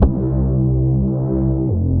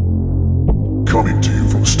Coming to you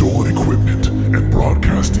from stolen equipment and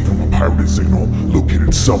broadcasting from a pirated signal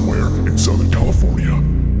located somewhere in Southern California.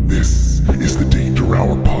 This is the Danger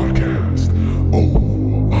Hour Podcast. Oh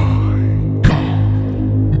my God.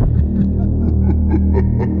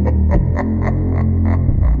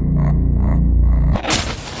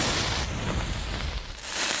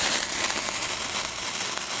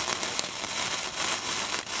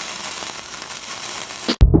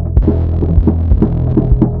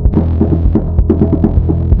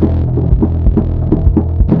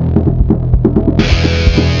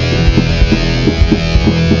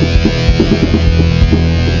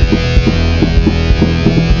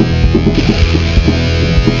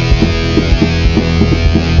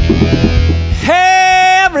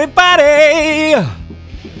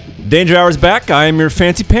 Danger Hour's back. I am your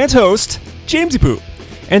fancy pants host, Jamesypoo.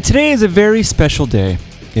 And today is a very special day.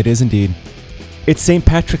 It is indeed. It's St.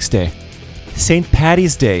 Patrick's Day. St.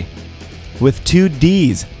 Paddy's Day. With 2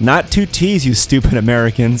 D's, not 2 T's, you stupid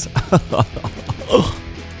Americans.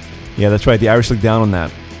 Yeah, that's right. The Irish look down on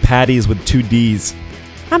that. Paddy's with 2 D's.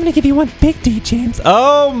 I'm going to give you one big D, James.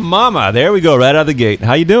 Oh, mama. There we go. Right out of the gate.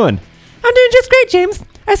 How you doing? I'm doing just great, James.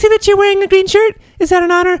 I see that you're wearing a green shirt. Is that in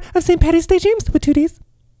honor of St. Paddy's Day, James? With 2 D's?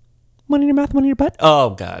 One in your mouth, one in your butt? Oh,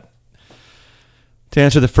 God. To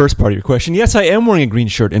answer the first part of your question, yes, I am wearing a green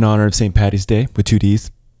shirt in honor of St. Paddy's Day with 2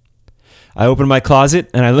 D's. I open my closet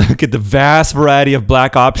and I look at the vast variety of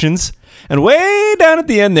black options. And way down at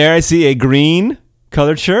the end there, I see a green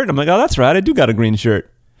colored shirt. I'm like, oh, that's right. I do got a green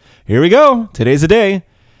shirt. Here we go. Today's the day.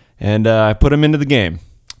 And I put him into the game.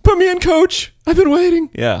 Put me in, coach. I've been waiting.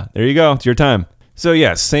 Yeah, there you go. It's your time. So,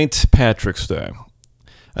 yes, St. Patrick's Day.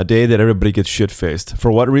 A day that everybody gets shit-faced. For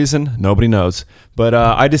what reason? Nobody knows. But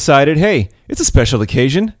I decided, hey, it's a special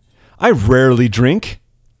occasion. I rarely drink.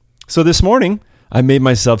 So this morning, I made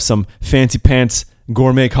myself some fancy pants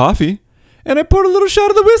gourmet coffee, and I poured a little shot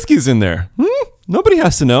of the whiskeys in there. Nobody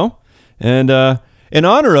has to know. And in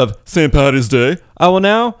honor of St. Paddy's Day, I will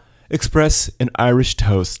now express an Irish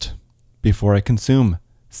toast before I consume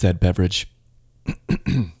said beverage.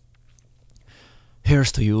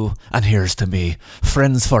 Here's to you, and here's to me.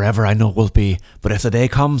 Friends forever I know we'll be, but if the day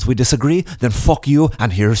comes we disagree, then fuck you,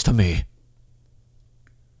 and here's to me.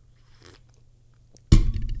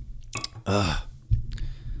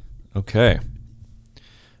 Okay.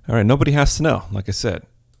 All right, nobody has to know, like I said.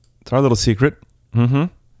 It's our little secret.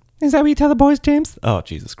 Is that what you tell the boys, James? Oh,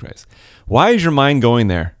 Jesus Christ. Why is your mind going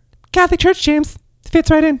there? Catholic Church, James.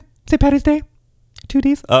 Fits right in. St. Paddy's Day. 2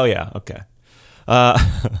 D's. Oh, yeah, okay.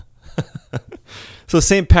 So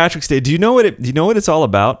St. Patrick's Day, do you know what it's all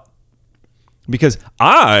about? Because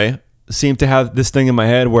I seem to have this thing in my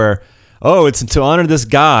head where, oh, it's to honor this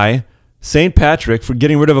guy, St. Patrick, for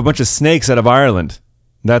getting rid of a bunch of snakes out of Ireland.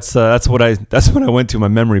 That's what I went to in my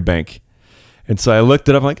memory bank. And so I looked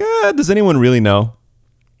it up. I'm like, does anyone really know?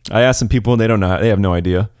 I asked some people and they don't know. They have no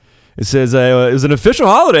idea. It says it was an official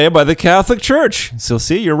holiday by the Catholic Church. So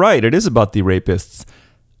see, you're right. It is about the rapists.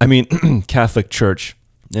 I mean, Catholic Church.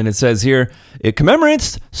 And it says here, it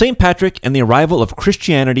commemorates St. Patrick and the arrival of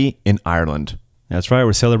Christianity in Ireland. That's right,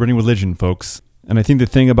 we're celebrating religion, folks. And I think the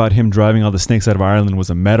thing about him driving all the snakes out of Ireland was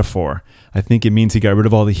a metaphor. I think it means he got rid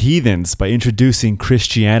of all the heathens by introducing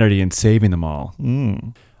Christianity and saving them all.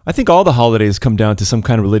 I think all the holidays come down to some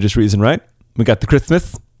kind of religious reason, right? We got the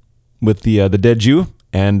Christmas with the dead Jew,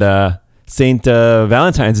 and St.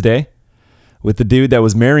 Valentine's Day with the dude that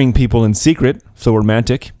was marrying people in secret, so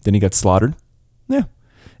romantic, then he got slaughtered. Yeah.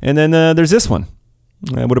 And then there's this one.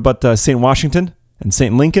 What about St. Washington and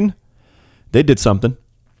St. Lincoln? They did something.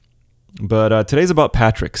 But today's about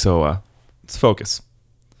Patrick, so let's focus.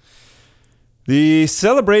 The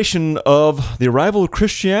celebration of the arrival of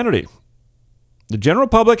Christianity. The general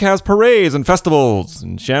public has parades and festivals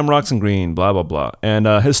and shamrocks and green, blah, blah, blah. And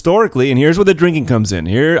historically, and here's where the drinking comes in.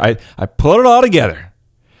 Here, I put it all together.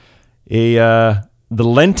 The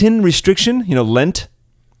Lenten restriction, Lent,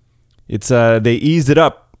 it's they eased it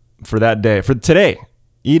up for that day. For today,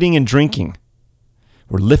 eating and drinking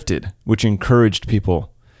were lifted, which encouraged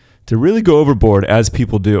people to really go overboard, as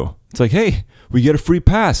people do. It's like, hey, we get a free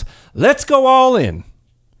pass. Let's go all in.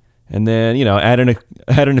 And then, add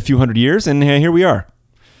in a few hundred years, and here we are.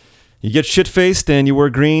 You get shit-faced, and you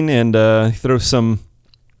wear green, and throw some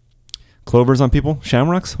clovers on people.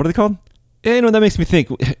 Shamrocks? What are they called? Yeah, that makes me think.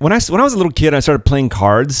 When I was a little kid, I started playing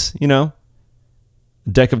cards, a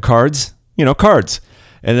deck of cards, cards.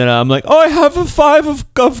 And then I'm like, oh, I have a 5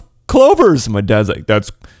 of clovers. And my dad's like,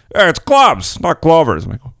 it's clubs, not clovers.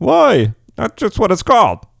 I'm like, why? That's just what it's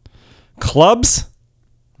called. Clubs?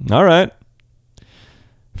 All right.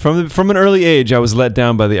 From an early age, I was let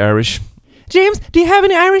down by the Irish. James, do you have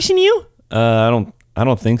any Irish in you? I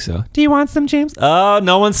don't think so. Do you want some, James? Oh,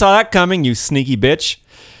 no one saw that coming, you sneaky bitch.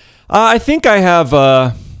 I think I have.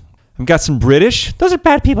 I've got some British. Those are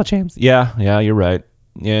bad people, James. Yeah, you're right.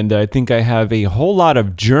 And I think I have a whole lot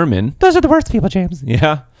of German. Those are the worst people, James.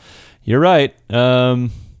 Yeah, you're right. I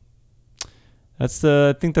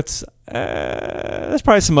think that's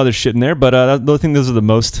probably some other shit in there, but I think those are the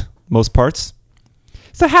most parts.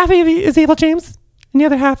 So half of you is evil, James, and the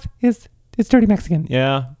other half is dirty Mexican.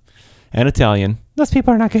 Yeah, and Italian. Those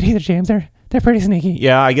people are not good either, James. They're pretty sneaky.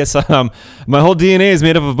 Yeah, I guess my whole DNA is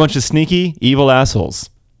made up of a bunch of sneaky, evil assholes.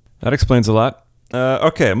 That explains a lot.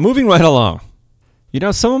 Okay, moving right along. You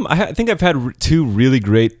know, I think I've had 2 really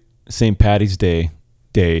great St. Paddy's Day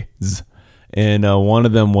days, and one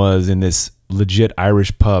of them was in this legit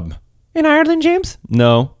Irish pub. In Ireland, James?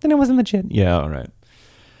 No. Then it wasn't legit. Yeah, all right.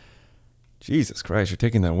 Jesus Christ, you're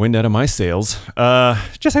taking the wind out of my sails.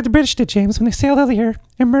 Just like the British did, James, when they sailed over here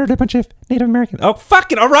and murdered a bunch of Native Americans. Oh,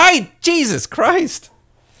 fucking all right. Jesus Christ.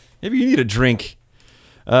 Maybe you need a drink.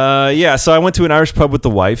 Yeah, so I went to an Irish pub with the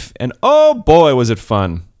wife, and oh boy, was it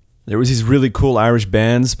fun. There was these really cool Irish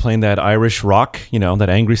bands playing that Irish rock, you know, that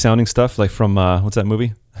angry sounding stuff, like from, what's that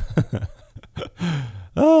movie?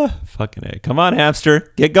 Oh, fucking A. Come on,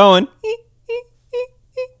 hamster. Get going.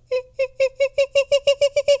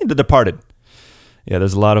 The Departed. Yeah,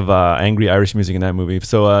 there's a lot of angry Irish music in that movie.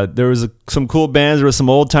 So there was some cool bands. There were some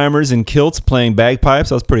old timers in kilts playing bagpipes.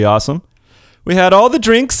 That was pretty awesome. We had all the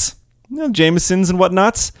drinks, you know, Jamesons and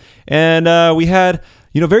whatnots, and we had,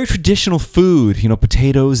 you know, very traditional food. You know,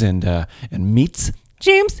 potatoes and meats.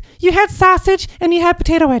 James, you had sausage and you had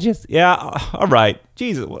potato wedges. Yeah, all right.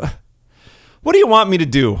 Jesus, what do you want me to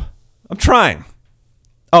do? I'm trying.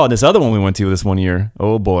 Oh, and this other one we went to this one year.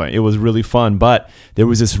 Oh boy, it was really fun. But there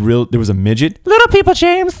was a midget. Little people,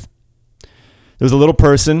 James. There was a little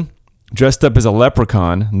person dressed up as a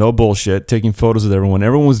leprechaun. No bullshit. Taking photos with everyone.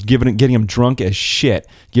 Everyone was getting him drunk as shit,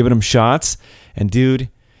 giving him shots. And dude,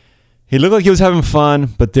 he looked like he was having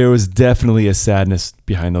fun, but there was definitely a sadness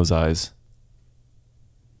behind those eyes.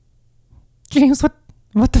 James,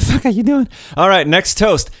 what the fuck are you doing? All right, next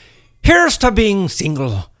toast. Here's to being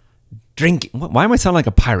single. Why am I sounding like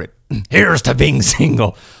a pirate? Here's to being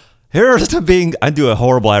single. Here's to being... I do a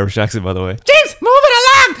horrible Irish accent, by the way. James, move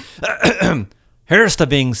it along. Here's to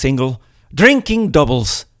being single, drinking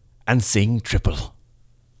doubles, and seeing triple.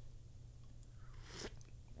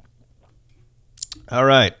 All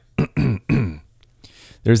right.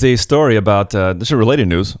 There's a story about... this is related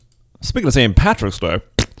news. Speaking of St. Patrick's Day.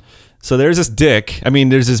 So there's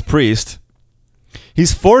this priest.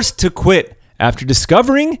 He's forced to quit after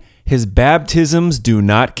discovering his baptisms do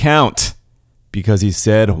not count because he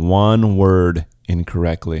said one word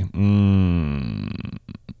incorrectly. You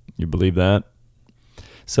believe that?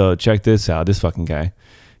 So check this out. This fucking guy.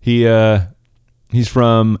 He's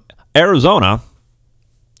from Arizona.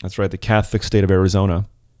 That's right, the Catholic state of Arizona.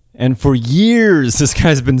 And for years, this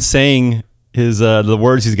guy's been saying the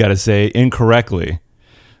words he's got to say incorrectly.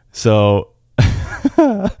 So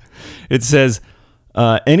it says...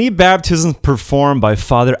 any baptisms performed by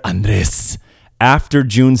Father Andres after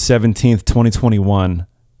June 17th, 2021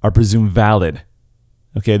 are presumed valid.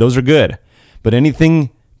 Okay, those are good. But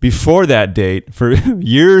anything before that date, for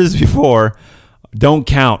years before, don't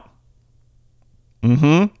count.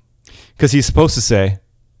 Because he's supposed to say,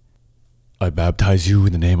 I baptize you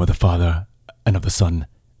in the name of the Father, and of the Son,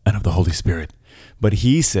 and of the Holy Spirit. But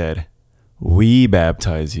he said, we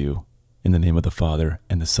baptize you in the name of the Father,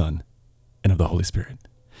 and the Son, and of the Holy Spirit.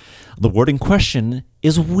 The word in question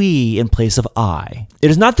is we in place of I. It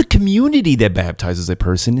is not the community that baptizes a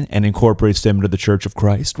person and incorporates them into the Church of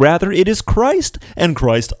Christ. Rather, it is Christ and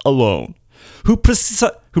Christ alone who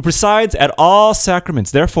presides at all sacraments.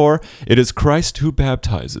 Therefore, it is Christ who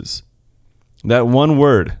baptizes. That one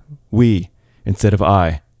word, we, instead of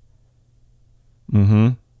I.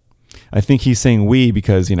 I think he's saying we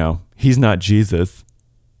because, you know, he's not Jesus.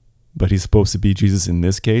 But he's supposed to be Jesus in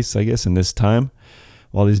this case, I guess, in this time,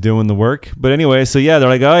 while he's doing the work. But anyway, so yeah, they're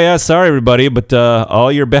like, oh yeah, sorry everybody, but all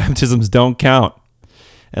your baptisms don't count.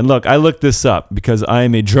 And look, I looked this up because I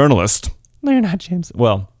am a journalist. No, you're not, James.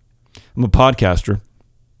 Well, I'm a podcaster.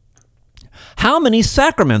 How many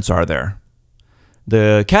sacraments are there?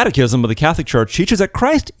 The Catechism of the Catholic Church teaches that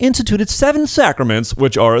Christ instituted 7 sacraments,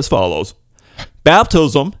 which are as follows.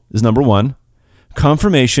 Baptism is number 1.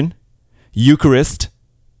 Confirmation, Eucharist,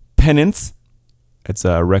 penance, it's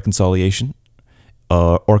a reconciliation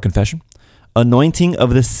or confession, anointing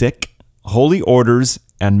of the sick, holy orders,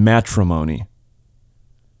 and matrimony.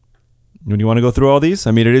 Do you want to go through all these?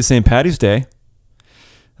 I mean, it is St. Paddy's Day.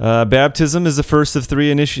 Baptism is the first of 3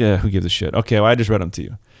 who gives a shit? Okay, well, I just read them to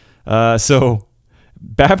you. So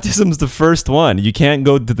baptism's the first one. You can't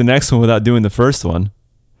go to the next one without doing the first one.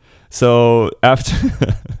 So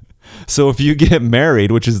so if you get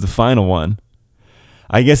married, which is the final one,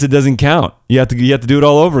 I guess it doesn't count. You have to do it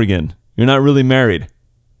all over again. You're not really married.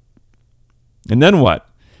 And then what?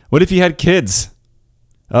 What if you had kids?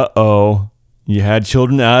 Uh-oh. You had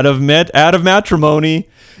children out of matrimony.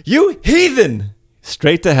 You heathen!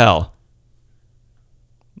 Straight to hell.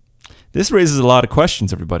 This raises a lot of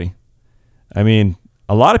questions, everybody. I mean,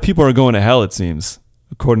 a lot of people are going to hell, it seems,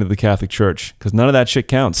 according to the Catholic Church, because none of that shit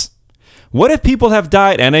counts. What if people have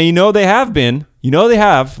died? And you know they have been. You know they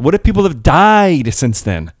have. What if people have died since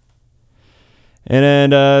then?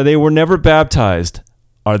 And they were never baptized.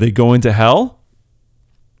 Are they going to hell?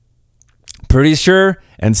 Pretty sure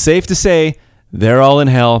and safe to say they're all in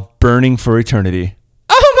hell, burning for eternity.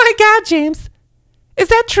 Oh my God, James. Is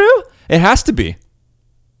that true? It has to be.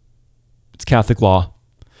 It's Catholic law.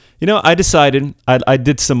 You know, I decided I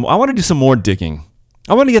want to do some more digging.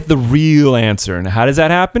 I want to get the real answer. And how does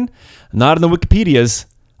that happen? Not in the Wikipedias.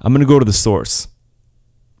 I'm going to go to the source.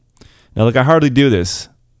 Now, look, I hardly do this,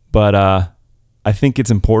 but I think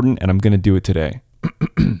it's important, and I'm going to do it today.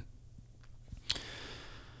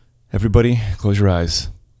 Everybody, close your eyes.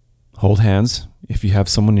 Hold hands if you have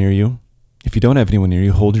someone near you. If you don't have anyone near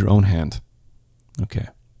you, hold your own hand. Okay.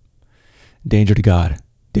 Danger to God.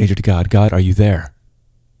 Danger to God. God, are you there?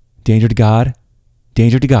 Danger to God.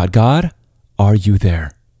 Danger to God. God, are you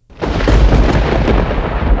there?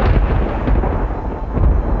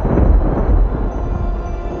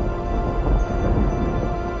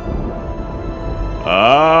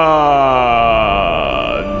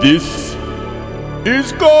 This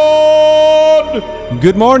is God!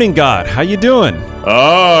 Good morning, God. How you doing?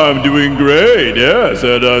 I'm doing great, yes.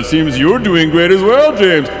 And seems you're doing great as well,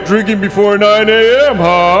 James. Drinking before 9 a.m.,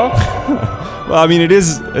 huh? Well, I mean,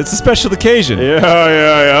 it's a special occasion. Yeah.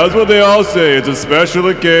 That's what they all say. It's a special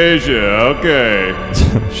occasion. Okay.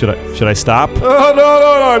 Should I stop? Oh,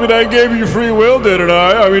 no. I mean, I gave you free will, didn't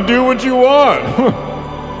I? I mean, do what you want.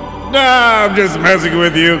 Nah, I'm just messing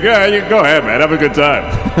with you. Yeah, you go ahead, man. Have a good time.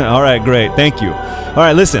 All right, great. Thank you. All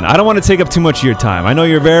right, listen, I don't want to take up too much of your time. I know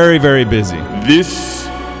you're very, very busy. This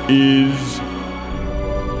is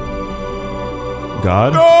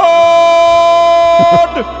God?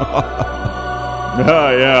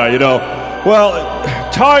 Yeah, you know, well,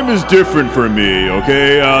 time is different for me,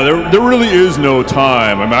 okay? There really is no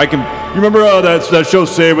time. I mean, you remember that show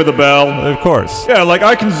Saved by the Bell? Of course. Yeah, like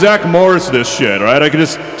I can Zach Morris this shit, all right? I can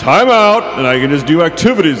just time out, and I can just do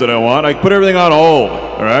activities that I want. I can put everything on hold,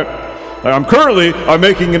 all right? I'm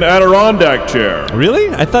making an Adirondack chair.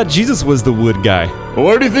 Really? I thought Jesus was the wood guy. Well,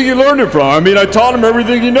 where do you think he learned it from? I mean, I taught him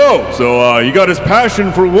everything he knows. So he got his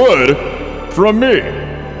passion for wood from me.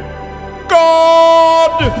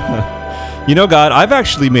 God! You know, God, I've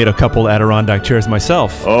actually made a couple Adirondack chairs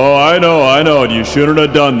myself. Oh, I know. And you shouldn't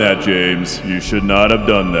have done that, James. You should not have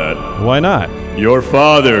done that. Why not? Your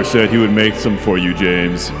father said he would make some for you,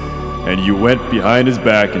 James. And you went behind his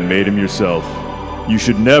back and made him yourself. You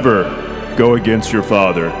should never go against your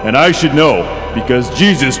father. And I should know, because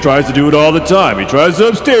Jesus tries to do it all the time. He tries to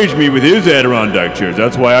upstage me with his Adirondack chairs.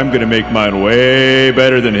 That's why I'm going to make mine way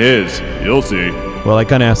better than his. You'll see. Well, I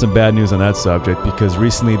kind of have some bad news on that subject, because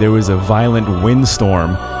recently there was a violent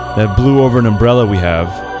windstorm that blew over an umbrella we have,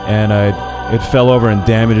 and it fell over and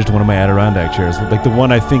damaged one of my Adirondack chairs, like the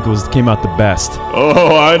one I think came out the best.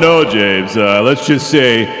 Oh, I know, James. Let's just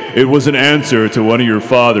say it was an answer to one of your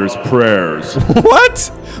father's prayers. What?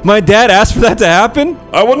 My dad asked for that to happen?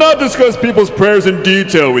 I will not discuss people's prayers in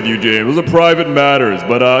detail with you, James. Those are private matters.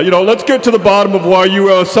 But, let's get to the bottom of why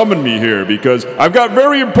you summoned me here, because I've got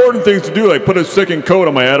very important things to do, like put a second coat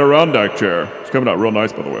on my Adirondack chair. It's coming out real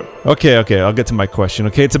nice, by the way. Okay, I'll get to my question.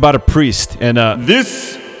 Okay, it's about a priest, and,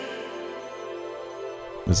 This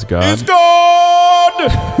is God? is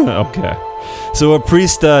God! Okay. So a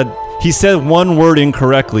priest, he said one word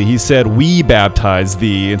incorrectly. He said, "We baptize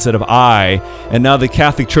thee," instead of "I." And now the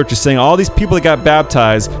Catholic Church is saying all these people that got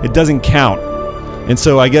baptized, it doesn't count. And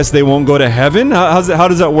so I guess they won't go to heaven? How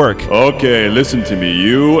does that work? Okay, listen to me,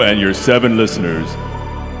 you and your 7 listeners.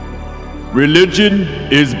 Religion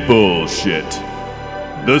is bullshit.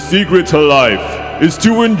 The secret to life is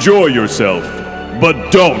to enjoy yourself,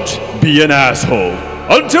 but don't be an asshole.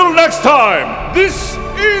 Until next time, this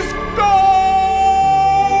is God!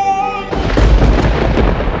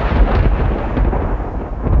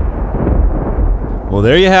 Well,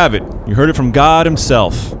 there you have it. You heard it from God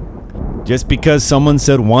himself. Just because someone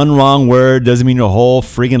said one wrong word doesn't mean your whole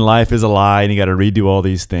freaking life is a lie and you got to redo all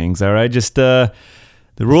these things, all right? Just the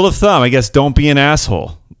rule of thumb, I guess, don't be an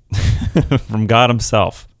asshole. From God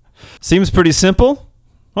himself. Seems pretty simple.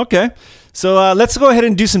 Okay. So let's go ahead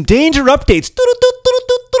and do some danger updates.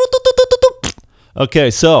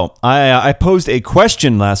 Okay, so I posed a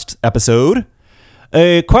question last episode.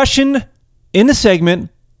 A question in the segment,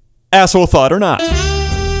 Asshole Thought or Not.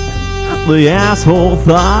 The asshole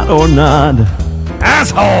thought or not?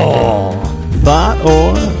 Asshole thought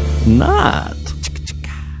or not?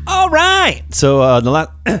 All right. So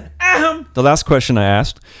the last question I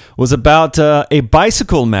asked was about a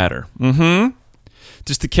bicycle matter.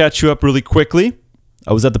 Just to catch you up really quickly,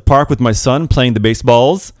 I was at the park with my son playing the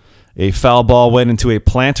baseballs. A foul ball went into a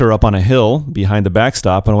planter up on a hill behind the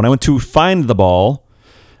backstop, and when I went to find the ball,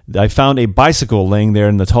 I found a bicycle laying there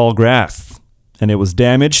in the tall grass, and it was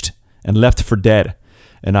damaged and left for dead.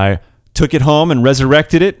 And I took it home and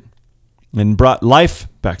resurrected it and brought life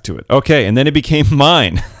back to it. Okay, and then it became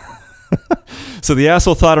mine. So the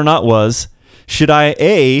asshole thought or not was, should I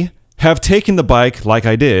A, have taken the bike like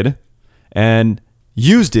I did and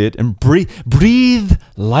used it and breathe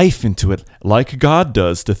life into it like God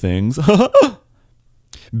does to things?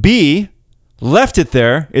 B, left it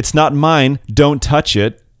there, it's not mine, don't touch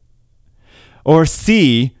it. Or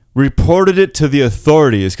C, reported it to the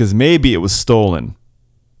authorities because maybe it was stolen.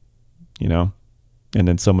 You know? And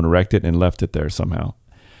then someone wrecked it and left it there somehow.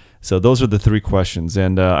 So those are the three questions.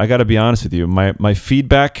 And I got to be honest with you, my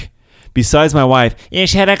feedback, besides my wife, You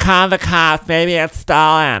should have called the cops. Maybe it's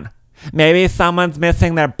stolen. Maybe someone's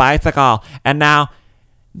missing their bicycle, and now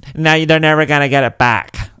they're never going to get it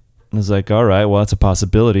back. I was like, all right, well, that's a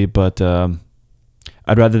possibility, but I'd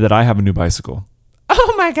rather that I have a new bicycle.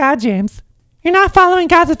 Oh my God, James. You're not following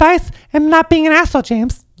God's advice and not being an asshole,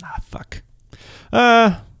 James. Ah, fuck.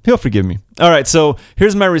 He'll forgive me. All right, so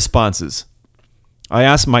here's my responses. I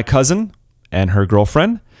asked my cousin and her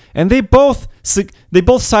girlfriend, and they both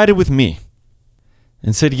sided with me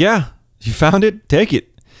and said, yeah, you found it, take it.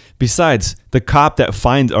 Besides, the cop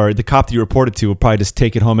that you reported to will probably just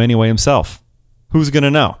take it home anyway himself. Who's going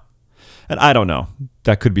to know? And I don't know.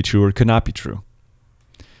 That could be true or it could not be true.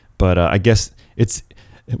 But I guess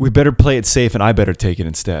we better play it safe and I better take it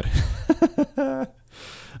instead.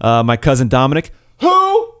 My cousin Dominic,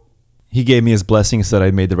 he gave me his blessing and said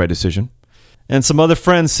I made the right decision. And some other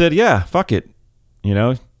friends said, yeah, fuck it. You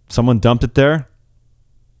know, someone dumped it there.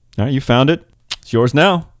 All right, you found it. It's yours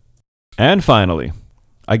now. And finally,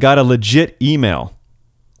 I got a legit email.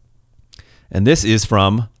 And this is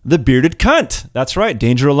from the Bearded Cunt. That's right,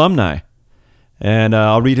 Danger alumni. And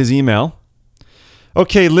I'll read his email.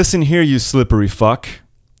 Okay, listen here, you slippery fuck.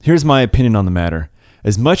 Here's my opinion on the matter.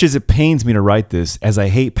 As much as it pains me to write this, as I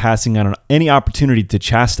hate passing on any opportunity to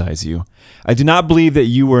chastise you, I do not believe that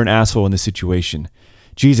you were an asshole in this situation.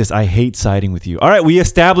 Jesus, I hate siding with you. All right, we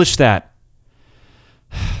established that.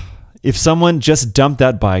 If someone just dumped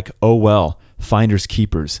that bike, oh well, finders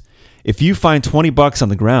keepers. If you find $20 on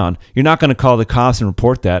the ground, you're not going to call the cops and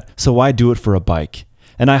report that, so why do it for a bike?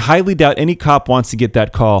 And I highly doubt any cop wants to get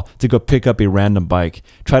that call to go pick up a random bike,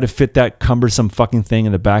 try to fit that cumbersome fucking thing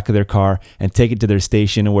in the back of their car and take it to their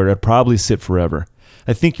station where it'll probably sit forever.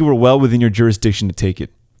 I think you were well within your jurisdiction to take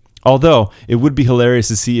it. Although, it would be hilarious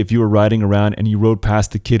to see if you were riding around and you rode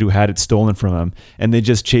past the kid who had it stolen from him and they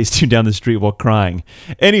just chased you down the street while crying.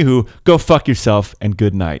 Anywho, go fuck yourself and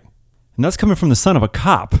good night. And that's coming from the son of a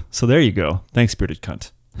cop. So there you go. Thanks, Bearded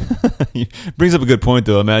Cunt. Brings up a good point,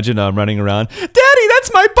 though. Imagine running around. Daddy,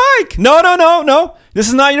 that's my bike. No. This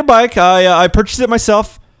is not your bike. I purchased it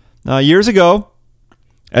myself years ago.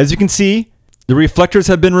 As you can see, the reflectors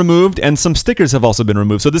have been removed and some stickers have also been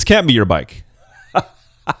removed. So this can't be your bike.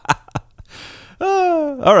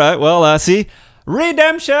 All right. Well, see.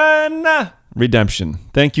 Redemption.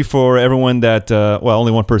 Thank you for everyone that,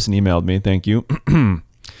 only one person emailed me. Thank you.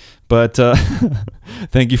 But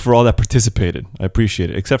thank you for all that participated. I appreciate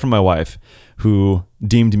it, except for my wife, who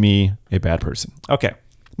deemed me a bad person. Okay,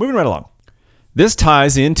 moving right along. This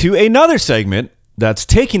ties into another segment that's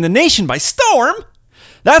taking the nation by storm.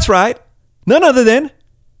 That's right. None other than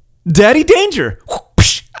Daddy Danger.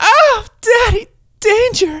 Oh, Daddy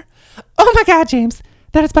Danger. Oh my God, James.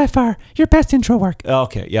 That is by far your best intro work.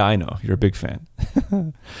 Okay, yeah, I know. You're a big fan.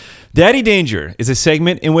 Daddy Danger is a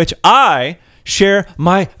segment in which I share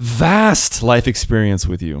my vast life experience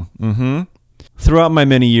with you. Throughout my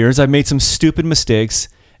many years, I've made some stupid mistakes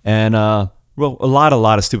and, a lot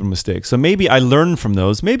of stupid mistakes. So maybe I learned from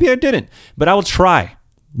those. Maybe I didn't. But I will try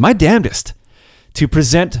my damnedest to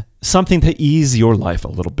present something to ease your life a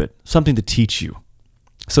little bit, something to teach you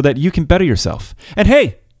so that you can better yourself. And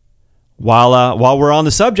hey, while we're on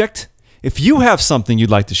the subject, if you have something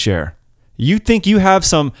you'd like to share, you think you have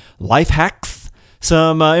some life hacks,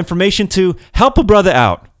 some information to help a brother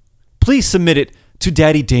out, please submit it to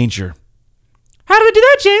Daddy Danger. How do we do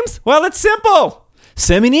that, James? Well, it's simple.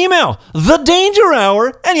 Send me an email,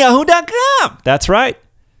 thedangerhour@yahoo.com. That's right.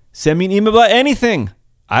 Send me an email about anything.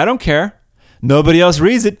 I don't care. Nobody else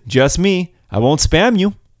reads it, just me. I won't spam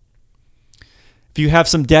you. If you have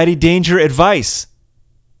some Daddy Danger advice,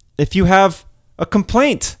 if you have a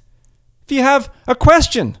complaint, if you have a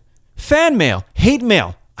question, fan mail, hate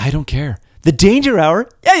mail, I don't care. The Danger Hour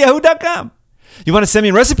at yahoo.com. You want to send me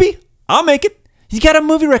a recipe? I'll make it. You got a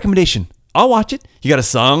movie recommendation? I'll watch it. You got a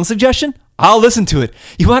song suggestion? I'll listen to it.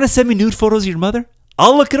 You want to send me nude photos of your mother?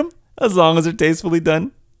 I'll look at them as long as they're tastefully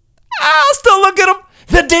done. I'll still look at them.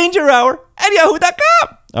 The Danger Hour at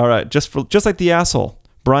yahoo.com. All right, just like the asshole,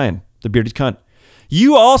 Brian, the bearded cunt.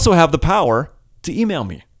 You also have the power to email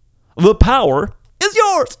me. The power is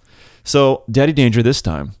yours. So, Daddy Danger this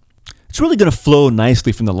time. It's really going to flow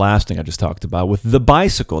nicely from the last thing I just talked about with the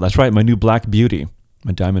bicycle. That's right, my new Black Beauty,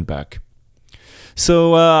 my Diamondback.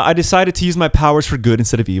 So I decided to use my powers for good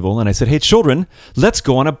instead of evil, and I said, hey, children, let's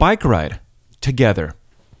go on a bike ride together.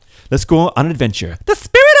 Let's go on an adventure. The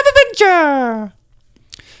spirit of adventure!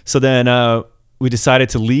 So then we decided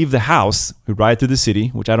to leave the house. We ride through the city,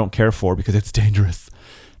 which I don't care for because it's dangerous.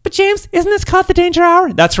 But James, isn't this called the Danger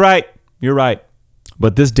Hour? That's right. You're right.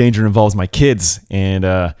 But this danger involves my kids, and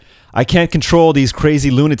I can't control these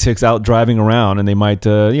crazy lunatics out driving around, and they might,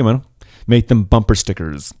 make them bumper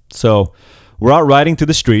stickers. So we're out riding through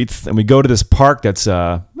the streets, and we go to this park that's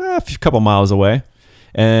a couple miles away,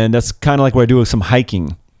 and that's kind of like where I do some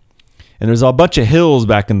hiking. And there's a bunch of hills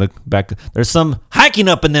back in the back. There's some hiking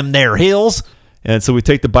up in them there hills. And so we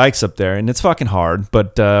take the bikes up there, and it's fucking hard.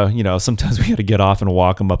 But, sometimes we got to get off and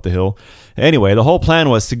walk them up the hill. Anyway, the whole plan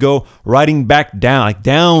was to go riding back down, like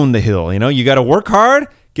down the hill. You got to work hard,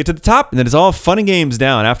 get to the top, and then it's all fun and games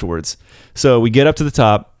down afterwards. So we get up to the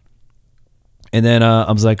top, and then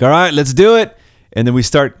I was like, all right, let's do it. And then we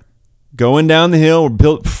start going down the hill.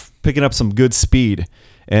 We're picking up some good speed.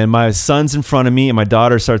 And my son's in front of me, and my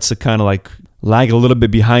daughter starts to kind of like lag a little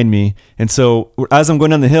bit behind me. And so as I'm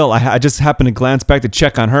going down the hill, I just happen to glance back to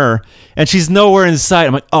check on her, and she's nowhere in sight.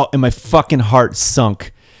 I'm like, oh, and my fucking heart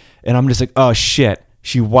sunk. And I'm just like, oh, shit.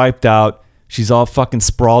 She wiped out. She's all fucking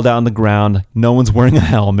sprawled out on the ground. No one's wearing a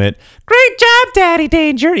helmet. Great job, Daddy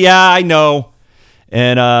Danger. Yeah, I know.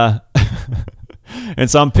 And and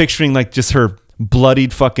so I'm picturing like just her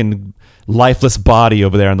bloodied fucking lifeless body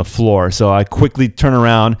over there on the floor. So I quickly turn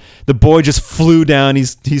around. The boy just flew down.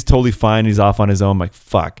 He's totally fine. He's off on his own. I'm like,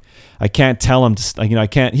 fuck. I can't tell him to, I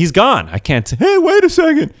can't. He's gone. I can't. Hey, wait a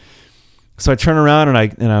second. So I turn around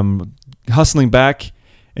and I'm hustling back,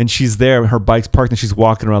 and she's there. Her bike's parked, and she's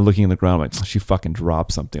walking around looking in the ground. I'm like, she fucking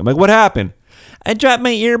dropped something. I'm like, what happened? I dropped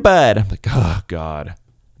my earbud. I'm like, oh God.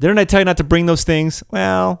 Didn't I tell you not to bring those things?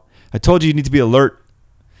 Well, I told you need to be alert.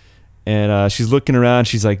 And she's looking around.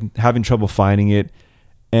 She's like having trouble finding it.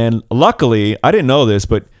 And luckily, I didn't know this,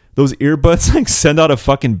 but those earbuds like send out a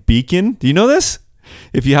fucking beacon. Do you know this?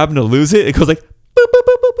 If you happen to lose it, it goes like boop, boop,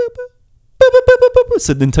 boop, boop, boop, boop, boop, boop, boop, boop,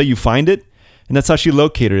 so until you find it. And that's how she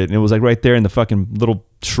located it. And it was like right there in the fucking little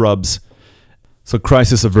shrubs. So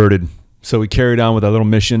crisis averted. So we carried on with our little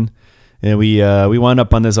mission. And we wound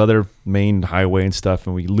up on this other main highway and stuff.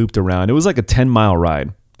 And we looped around. It was like a 10-mile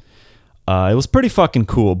ride. It was pretty fucking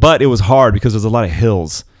cool, but it was hard because there's a lot of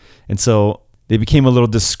hills. And so they became a little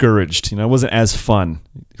discouraged. It wasn't as fun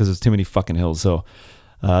because there's too many fucking hills. So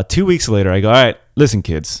 2 weeks later, I go, all right, listen,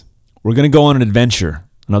 kids, we're going to go on an adventure,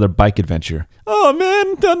 another bike adventure. Oh,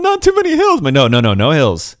 man, not too many hills. But no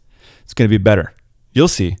hills. It's going to be better. You'll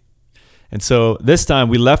see. And so this time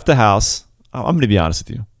we left the house. I'm going to be honest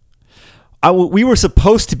with you. We were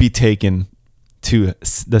supposed to be taken to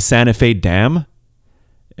the Santa Fe Dam.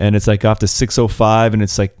 And it's like off the 605, and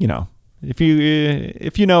it's like, if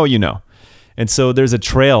you know, you know. And so there's a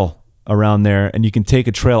trail around there, and you can take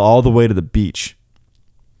a trail all the way to the beach.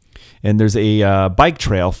 And there's a bike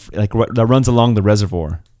trail that runs along the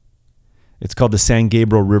reservoir. It's called the San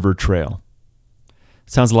Gabriel River Trail.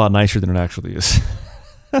 It sounds a lot nicer than it actually is.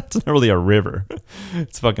 It's not really a river.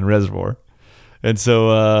 It's a fucking reservoir. And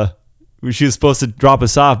so she was supposed to drop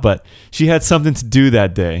us off, but she had something to do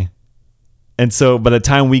that day. And so by the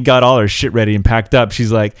time we got all our shit ready and packed up,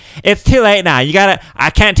 she's like, it's too late now.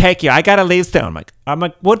 I can't take you. I got to leave soon. I'm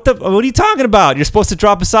like, what are you talking about? You're supposed to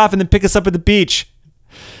drop us off and then pick us up at the beach.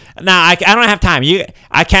 No, I don't have time.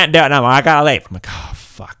 I can't do it no more. I got to leave. I'm like, oh,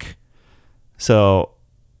 fuck. So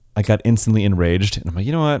I got instantly enraged. And I'm like,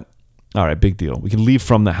 you know what? All right, big deal. We can leave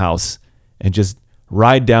from the house and just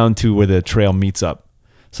ride down to where the trail meets up.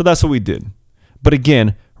 So that's what we did. But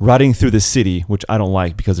again, riding through the city, which I don't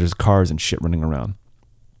like because there's cars and shit running around.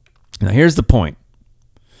 Now, here's the point.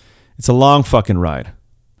 It's a long fucking ride.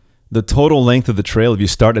 The total length of the trail, if you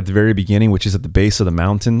start at the very beginning, which is at the base of the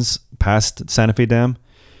mountains past Santa Fe Dam,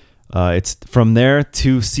 it's from there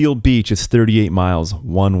to Seal Beach. It's 38 miles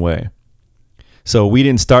one way. So we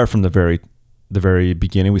didn't start from the very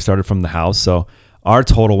beginning. We started from the house. So our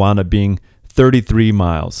total wound up being 33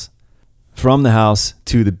 miles from the house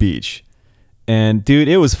to the beach. And dude,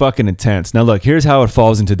 it was fucking intense. Now look, here's how it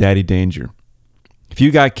falls into daddy danger. If you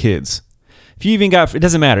got kids, if you even got, it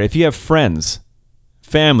doesn't matter. If you have friends,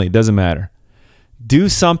 family, doesn't matter. Do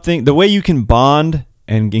something. The way you can bond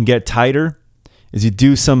and get tighter is you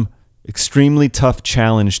do some extremely tough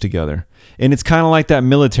challenge together. And it's kind of like that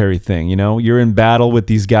military thing, you know. You're in battle with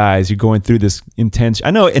these guys. You're going through this intense.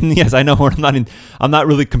 I know, and yes, I know. I'm not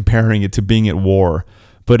really comparing it to being at war,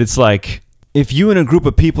 but it's like if you and a group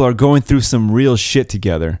of people are going through some real shit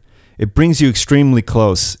together, it brings you extremely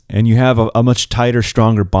close, and you have a much tighter,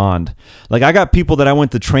 stronger bond. Like I got people that I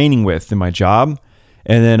went to training with in my job.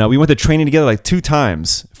 And then we went to training together like 2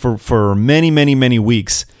 times for many, many, many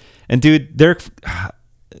weeks. And dude,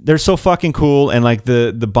 they're so fucking cool. And like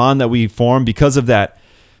the bond that we formed because of that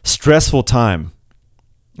stressful time,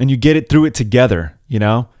 and you get it through it together, you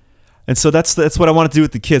know? And so that's what I wanted to do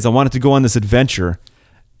with the kids. I wanted to go on this adventure,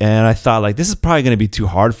 and I thought like, this is probably going to be too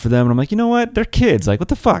hard for them. And I'm like, you know what? They're kids. Like, what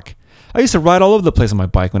the fuck? I used to ride all over the place on my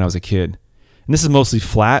bike when I was a kid. And this is mostly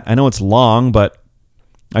flat. I know it's long, but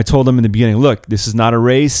I told them in the beginning, look, this is not a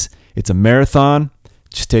race. It's a marathon.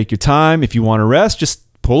 Just take your time. If you want to rest, just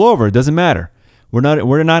pull over. It doesn't matter.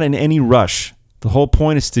 We're not in any rush. The whole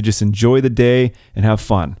point is to just enjoy the day and have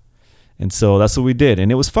fun. And so that's what we did.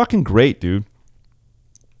 And it was fucking great, dude.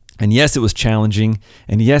 And yes, it was challenging.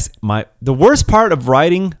 And yes, the worst part of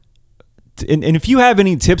riding, and if you have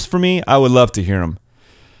any tips for me, I would love to hear them.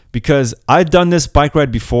 Because I've done this bike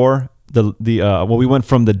ride before. We went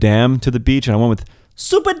from the dam to the beach, and I went with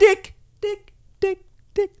Super Dick,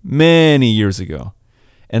 many years ago.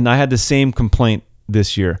 And I had the same complaint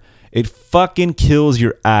this year. It fucking kills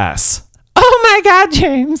your ass. Oh my God,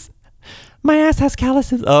 James. My ass has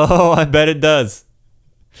calluses. Oh, I bet it does.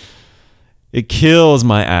 It kills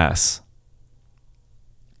my ass.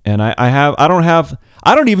 And I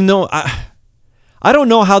don't even know. I don't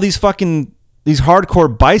know how these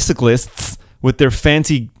hardcore bicyclists with their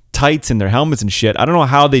fancy tights and their helmets and shit, I don't know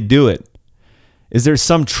how they do it. Is there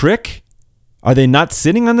some trick? Are they not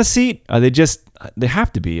sitting on the seat? They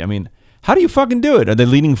have to be. I mean, how do you fucking do it? Are they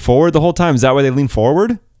leaning forward the whole time? Is that why they lean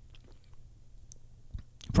forward?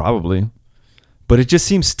 Probably. But it just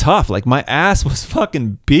seems tough. Like my ass was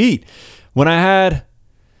fucking beat. When I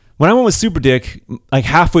went with Super Dick, like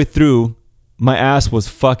halfway through, my ass was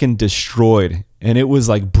fucking destroyed. And it was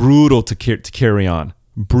like brutal to carry on.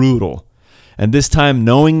 Brutal. And this time,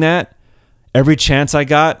 knowing that, every chance I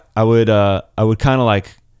got, I would kind of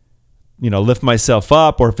like, you know, lift myself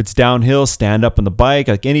up, or if it's downhill, stand up on the bike,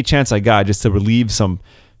 like any chance I got, just to relieve some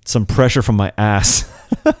pressure from my ass.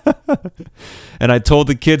 And I told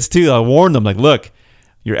the kids too, I warned them, like, look,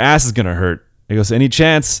 your ass is gonna hurt. I goes, any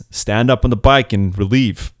chance, stand up on the bike and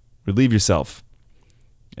relieve yourself.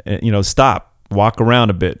 You know, stop, walk around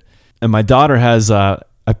a bit. And my daughter has, I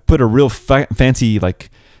put a real fancy like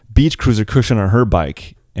beach cruiser cushion on her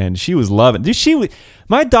bike. And she was loving it.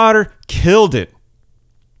 My daughter killed it.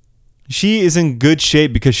 She is in good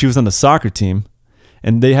shape because she was on the soccer team.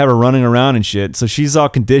 And they have her running around and shit. So she's all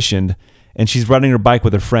conditioned. And she's riding her bike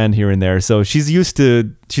with her friend here and there. So she's used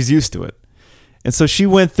to it. And so she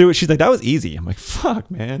went through it. She's like, that was easy. I'm like, fuck,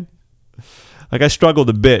 man. Like I struggled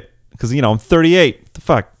a bit. Because, you know, I'm 38. What the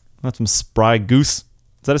fuck? That's some spry goose.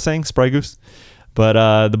 Is that a saying? Spry goose?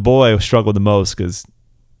 But the boy struggled the most because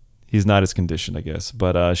he's not as conditioned, I guess.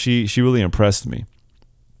 But she really impressed me.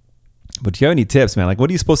 But do you have any tips, man? Like,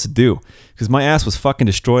 what are you supposed to do? Because my ass was fucking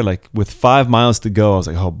destroyed. Like, with 5 miles to go, I was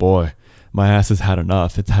like, oh, boy, my ass has had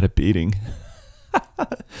enough. It's had a beating.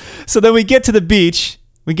 So then we get to the beach.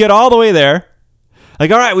 We get all the way there.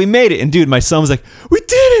 Like, all right, we made it. And, dude, my son was like, we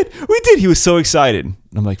did it. We did. He was so excited. And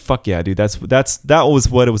I'm like, fuck yeah, dude. That was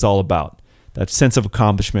what it was all about. That sense of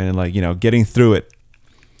accomplishment and, like, you know, getting through it.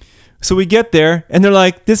 So we get there, and they're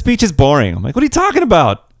like, this beach is boring. I'm like, what are you talking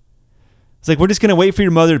about? It's like, we're just going to wait for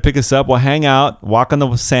your mother to pick us up. We'll hang out, walk on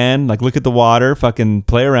the sand, like look at the water, fucking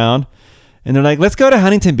play around. And they're like, let's go to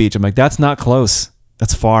Huntington Beach. I'm like, that's not close.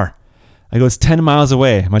 That's far. I go, it's 10 miles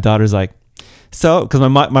away. My daughter's like, so, because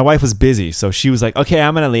my wife was busy. So she was like, okay,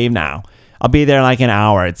 I'm going to leave now. I'll be there in like an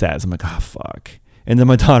hour, it says. I'm like, oh, fuck. And then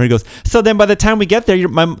my daughter goes, so then by the time we get there,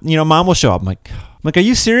 mom will show up. I'm like, are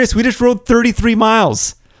you serious? We just rode 33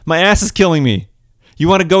 miles. My ass is killing me. You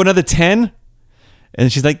want to go another 10?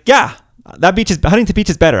 And she's like, yeah, Huntington Beach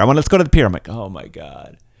is better. Let's go to the pier. I'm like, oh my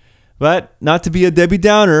God. But not to be a Debbie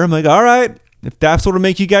Downer, I'm like, all right, if that's what'll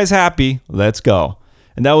make you guys happy, let's go.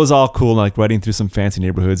 And that was all cool, like riding through some fancy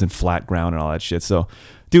neighborhoods and flat ground and all that shit. So,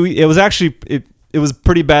 dude, it was actually, it was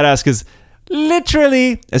pretty badass because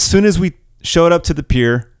literally as soon as we showed up to the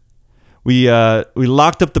pier, we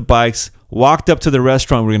locked up the bikes, walked up to the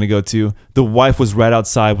restaurant we were going to go to. The wife was right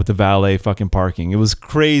outside with the valet fucking parking. It was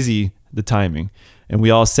crazy, the timing. And we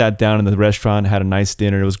all sat down in the restaurant, had a nice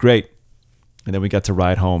dinner. It was great. And then we got to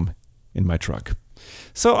ride home in my truck.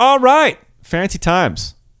 So, all right, fancy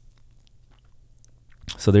times.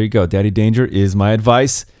 So there you go. Daddy Danger is my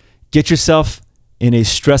advice. Get yourself in a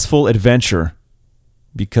stressful adventure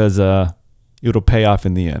because it'll pay off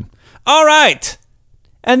in the end. All right.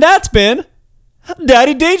 And that's been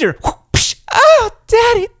Daddy Danger. Oh,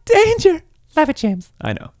 Daddy Danger. Love it, James.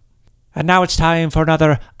 I know. And now it's time for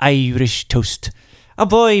another Irish toast. A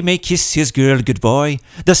boy may kiss his girl goodbye.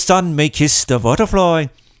 The sun may kiss the butterfly.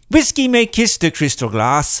 Whiskey may kiss the crystal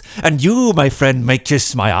glass. And you, my friend, may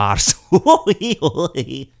kiss my arse.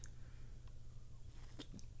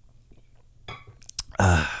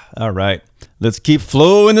 All right. Let's keep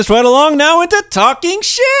flowing this right along now into talking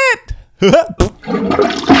shit.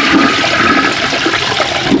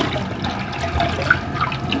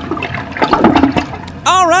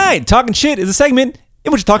 All right. Talking shit is a segment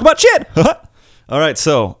in which we talk about shit. All right.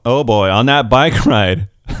 So, oh boy, on that bike ride.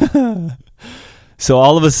 So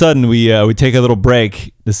all of a sudden we take a little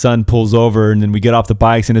break. The son pulls over and then we get off the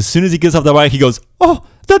bikes. And as soon as he gets off the bike, he goes, "Oh,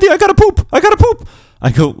 Daddy, I gotta poop. I gotta poop."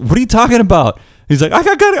 I go, "What are you talking about?" He's like, I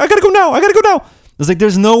gotta go now. I was like,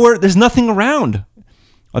 there's nothing around.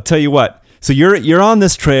 I'll tell you what. So you're on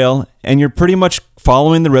this trail and you're pretty much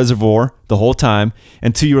following the reservoir the whole time.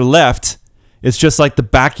 And to your left, it's just like the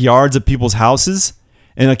backyards of people's houses.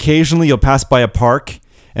 And occasionally you'll pass by a park.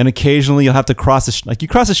 And occasionally you'll have to cross you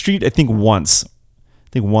cross the street, I think once. I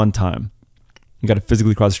think one time. You got to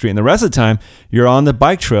physically cross the street. And the rest of the time, you're on the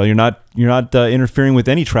bike trail. You're not interfering with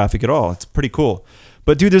any traffic at all. It's pretty cool.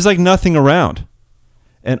 But dude, there's like nothing around.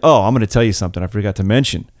 And I'm going to tell you something I forgot to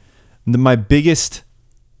mention. My biggest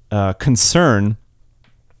concern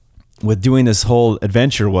with doing this whole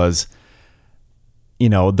adventure was,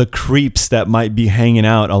 the creeps that might be hanging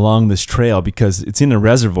out along this trail because it's in a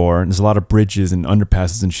reservoir and there's a lot of bridges and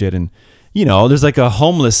underpasses and shit. And, there's like a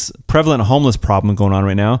prevalent homeless problem going on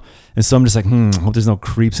right now. And so I'm just like, I hope there's no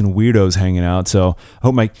creeps and weirdos hanging out. So I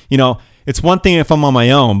hope it's one thing if I'm on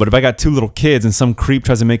my own, but if I got two little kids and some creep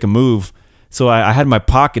tries to make a move. So I had my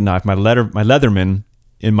pocket knife, my Leatherman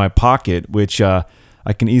in my pocket, which I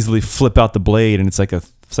can easily flip out the blade, and it's like a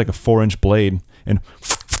 4-inch blade, and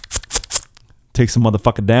take some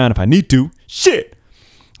motherfucker down if I need to. Shit.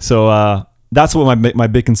 So that's what my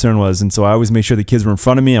big concern was, and so I always made sure the kids were in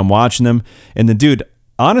front of me. I'm watching them, and then, dude,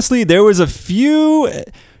 honestly, there was a few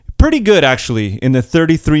pretty good actually in the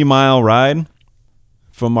 33-mile ride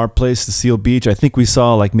from our place to Seal Beach. I think we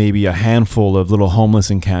saw like maybe a handful of little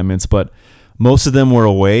homeless encampments, but most of them were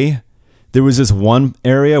away. There was this one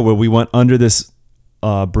area where we went under this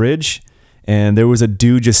bridge, and there was a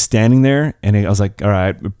dude just standing there. And I was like, all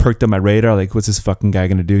right, perked up my radar. Like, what's this fucking guy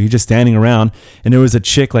going to do? He's just standing around. And there was a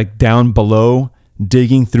chick like down below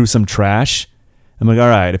digging through some trash. I'm like, all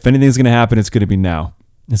right, if anything's going to happen, it's going to be now.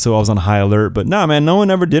 And so I was on high alert. But nah, man, no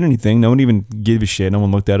one ever did anything. No one even gave a shit. No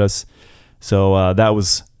one looked at us. So that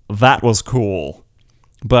was cool.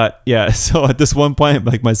 But yeah, so at this one point,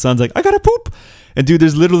 like my son's like, I gotta poop. And dude,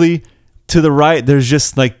 there's literally to the right, there's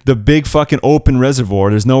just like the big fucking open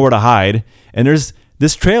reservoir. There's nowhere to hide. And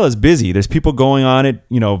this trail is busy. There's people going on it,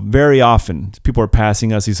 very often. People are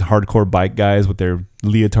passing us, these hardcore bike guys with their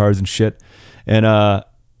leotards and shit. And I'm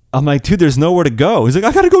like, dude, there's nowhere to go. He's like,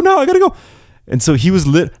 I gotta go now. I gotta go. And so he was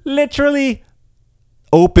literally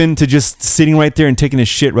open to just sitting right there and taking a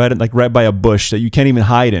shit right by a bush that you can't even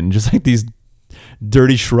hide in, just like these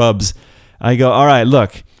dirty shrubs. I go, all right,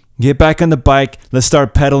 look, get back on the bike. Let's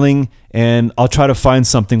start pedaling, and I'll try to find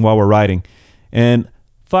something while we're riding. And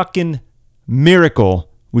fucking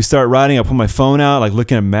miracle, we start riding. I put my phone out, like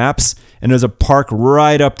looking at maps, and there's a park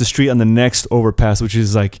right up the street on the next overpass, which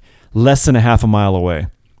is like less than a half a mile away,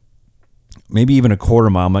 maybe even a quarter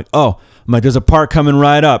mile. I'm like, there's a park coming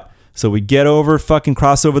right up. So we get over, fucking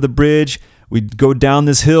cross over the bridge. We go down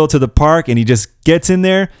this hill to the park, and he just gets in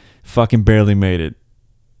there, fucking barely made it.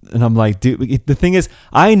 And I'm like, dude, the thing is,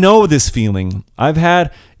 I know this feeling. I've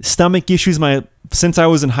had stomach issues since I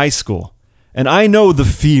was in high school. And I know the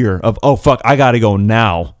fear of, oh, fuck, I got to go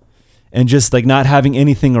now. And just like not having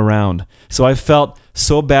anything around. So I felt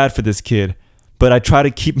so bad for this kid. But I try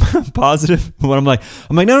to keep positive. When I'm like,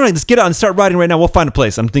 no, let's get out and start riding right now. We'll find a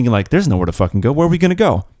place. I'm thinking like, there's nowhere to fucking go. Where are we going to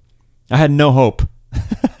go? I had no hope.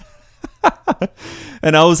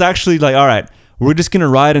 And I was actually like, all right, we're just going to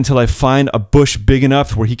ride until I find a bush big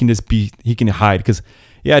enough where he can hide. Because,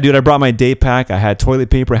 yeah, dude, I brought my day pack. I had toilet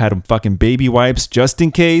paper. I had fucking baby wipes just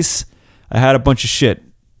in case. I had a bunch of shit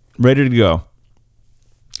ready to go.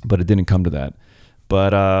 But it didn't come to that.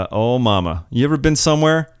 But, oh, mama. You ever been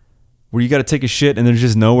somewhere where you got to take a shit and there's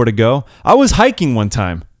just nowhere to go? I was hiking one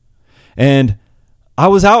time. And I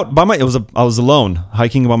was out I was alone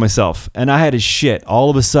hiking by myself, and I had a shit. All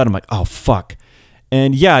of a sudden, I'm like, oh fuck.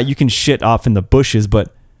 And yeah, you can shit off in the bushes,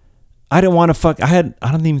 but I didn't want to fuck. I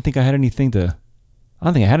don't even think I had anything to. I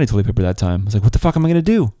don't think I had any toilet paper that time. I was like, what the fuck am I gonna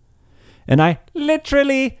do? And I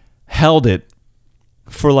literally held it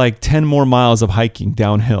for like 10 more miles of hiking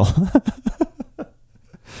downhill.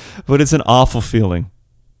 But it's an awful feeling.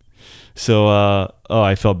 So,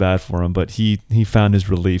 I felt bad for him, but he found his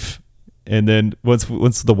relief. And then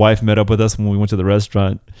once the wife met up with us when we went to the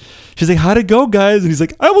restaurant, she's like, how'd it go, guys? And he's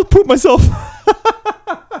like, I almost pooped myself.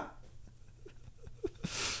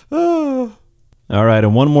 Oh. All right,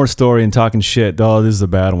 and one more story and talking shit. Oh, this is a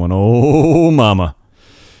bad one. Oh, mama.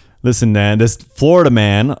 Listen, man, this Florida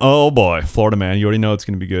man. Oh, boy, Florida man. You already know it's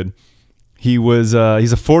going to be good. He's a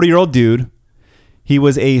 40-year-old dude. He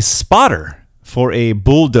was a spotter for a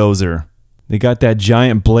bulldozer. They got that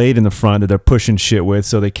giant blade in the front that they're pushing shit with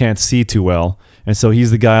so they can't see too well. And so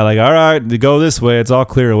he's the guy like, all right, they go this way. It's all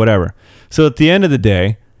clear or whatever. So at the end of the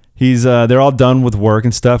day, they're all done with work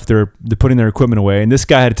and stuff. They're putting their equipment away. And this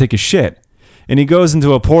guy had to take a shit. And he goes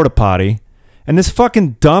into a porta potty. And this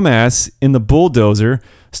fucking dumbass in the bulldozer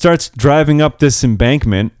starts driving up this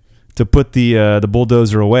embankment to put the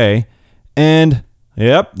bulldozer away. And,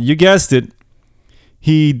 yep, you guessed it.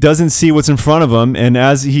 He doesn't see what's in front of him, and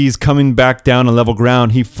as he's coming back down on level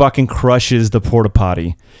ground, he fucking crushes the porta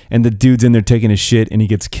potty. And the dude's in there taking a shit, and he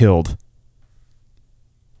gets killed.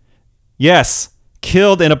 Yes,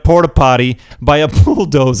 killed in a porta potty by a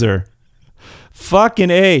bulldozer. Fucking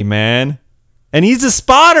A, man. And he's a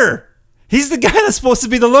spotter. He's the guy that's supposed to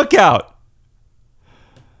be the lookout.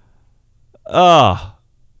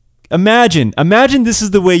 Imagine this is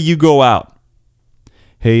the way you go out.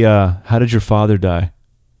 Hey, how did your father die?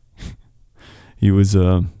 He was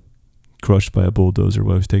crushed by a bulldozer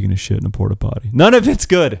while he was taking a shit in a porta potty. None of it's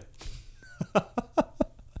good.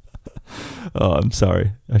 Oh, I'm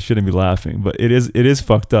sorry. I shouldn't be laughing, but it is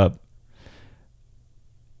fucked up.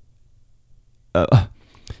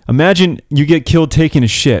 Imagine you get killed taking a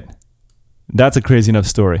shit. That's a crazy enough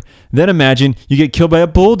story. Then imagine you get killed by a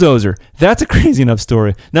bulldozer. That's a crazy enough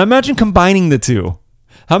story. Now imagine combining the two.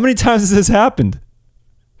 How many times has this happened?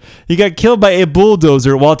 He got killed by a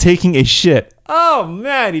bulldozer while taking a shit. Oh,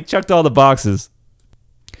 man, he checked all the boxes.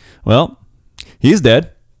 Well, he's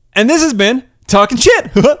dead. And this has been Talking Shit.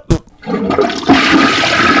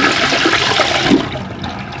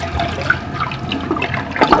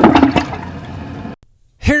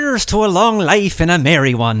 Here's to a long life and a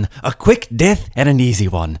merry one, a quick death and an easy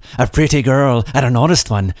one, a pretty girl and an honest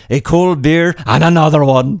one, a cold beer and another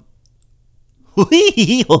one.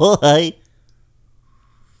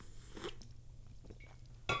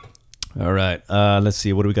 All right, let's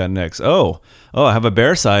see. What do we got next? Oh, I have a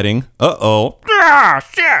bear sighting. Uh-oh. Ah,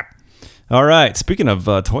 shit. All right, speaking of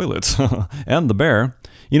toilets and the bear,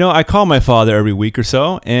 I call my father every week or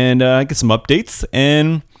so, and I get some updates,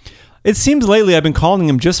 and it seems lately I've been calling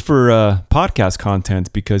him just for podcast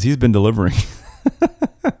content because he's been delivering.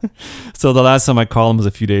 So the last time I called him was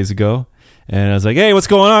a few days ago, and I was like, hey, what's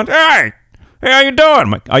going on? Hey, how you doing?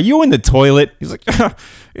 I'm like, are you in the toilet? He's like,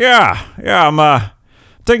 yeah, I'm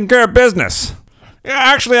taking care of business. Yeah,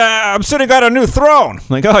 actually, I'm sitting on a new throne. I'm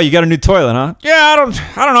like, oh, you got a new toilet, huh? Yeah, I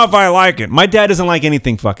don't know if I like it. My dad doesn't like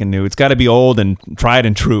anything fucking new. It's got to be old and tried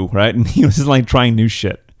and true, right? And he was like trying new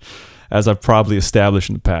shit, as I've probably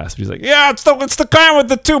established in the past. But he's like, yeah, it's the kind with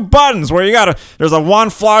the two buttons where there's a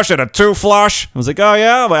one flush and a two flush. I was like, oh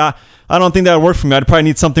yeah, well, I don't think that would work for me. I'd probably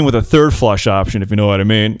need something with a third flush option, if you know what I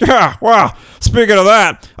mean. Yeah, well, speaking of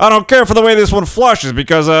that, I don't care for the way this one flushes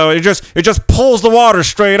because it just pulls the water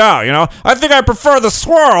straight out, I think I prefer the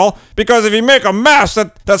swirl because if you make a mess,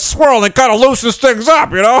 that swirl, it kind of loosens things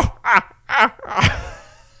up,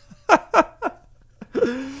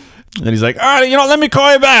 And he's like, all right, let me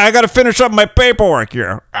call you back. I got to finish up my paperwork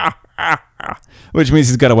here. Which means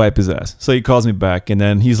he's got to wipe his ass. So he calls me back, and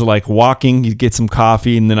then he's like walking. He gets some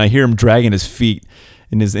coffee, and then I hear him dragging his feet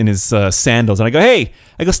in his sandals. And I go, hey,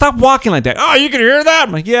 stop walking like that. Oh, you can hear that?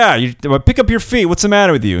 I'm like, yeah. Pick up your feet. What's the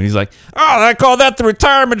matter with you? And he's like, oh, I call that the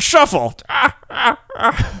retirement shuffle.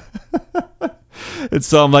 And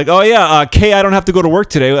so I'm like, oh yeah, Kay, I don't have to go to work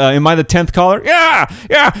today. Am I the 10th caller? Yeah.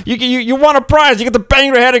 You won a prize. You get to bang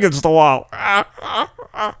your head against the wall.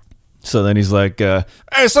 So then he's like, hey,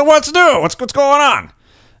 so what's new? What's going on?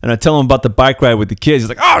 And I tell him about the bike ride with the kids. He's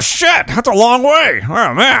like, oh, shit, that's a long way.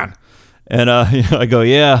 Oh, man. And I go,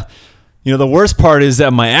 yeah. The worst part is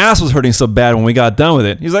that my ass was hurting so bad when we got done with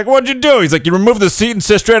it. He's like, what'd you do? He's like, you removed the seat and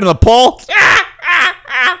sit straight on the pole?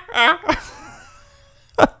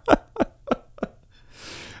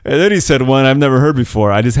 And then he said one I've never heard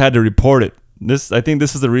before. I just had to report it. I think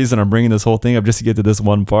this is the reason I'm bringing this whole thing up, just to get to this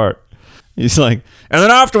one part. He's like, and then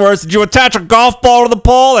afterwards, did you attach a golf ball to the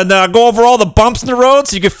pole and go over all the bumps in the road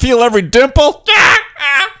so you could feel every dimple?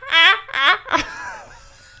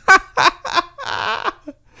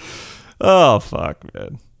 Oh, fuck,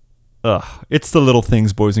 man. Ugh, it's the little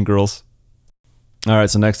things, boys and girls. All right,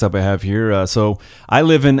 so next up I have here. So I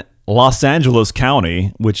live in Los Angeles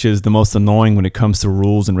County, which is the most annoying when it comes to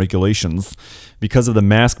rules and regulations. Because of the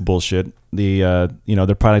mask bullshit, they're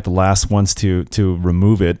probably like the last ones to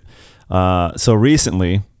remove it. So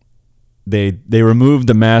recently, they removed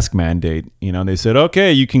the mask mandate. They said,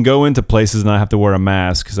 okay, you can go into places and not have to wear a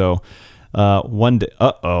mask. So one day,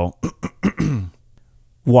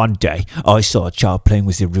 One day, I saw a child playing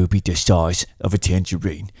with a ruby the size of a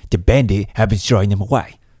tangerine. The bandit had been throwing them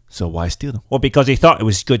away. So why steal them? Well, because he thought it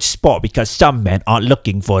was a good sport, because some men aren't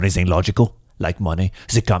looking for anything logical, like money,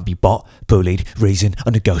 that can't be bought, bullied, reasoned,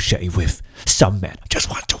 or negotiated with. Some men just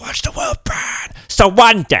want to watch the world burn. So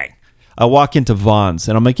one day, I walk into Vaughn's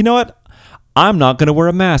and I'm like, you know what? I'm not going to wear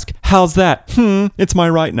a mask. How's that? It's my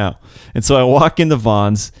right now. And so I walk into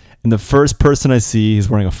Vaughn's and the first person I see is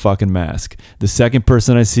wearing a fucking mask. The second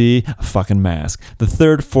person I see, a fucking mask. The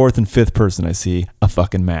third, fourth, and fifth person I see, a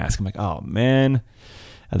fucking mask. I'm like, oh man,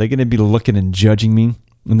 are they going to be looking and judging me?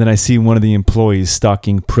 And then I see one of the employees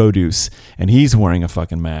stocking produce and he's wearing a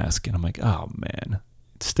fucking mask. And I'm like, oh man,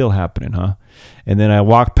 it's still happening, huh? And then I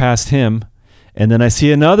walk past him and then I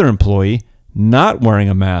see another employee not wearing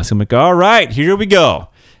a mask. I'm like, all right, here we go.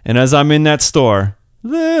 And as I'm in that store, a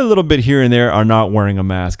little bit here and there are not wearing a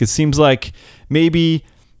mask. It seems like maybe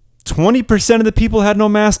 20% of the people had no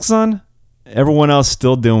masks on. Everyone else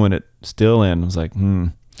still doing it, still in. I was like,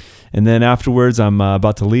 And then afterwards, I'm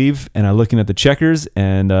about to leave, and I'm looking at the checkers,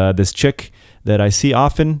 and this chick that I see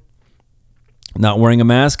often not wearing a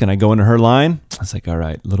mask, and I go into her line. I was like, all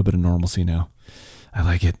right, a little bit of normalcy now. I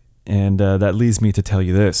like it. And that leads me to tell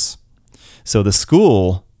you this. So the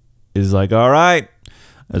school is like, all right,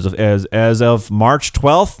 as of March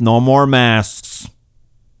 12th, no more masks,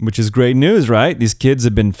 which is great news, right? These kids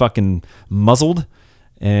have been fucking muzzled,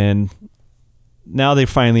 and now they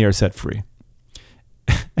finally are set free.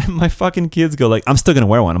 And my fucking kids go like, I'm still going to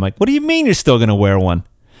wear one. I'm like, what do you mean you're still going to wear one?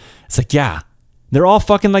 It's like, yeah, they're all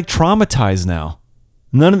fucking like traumatized now.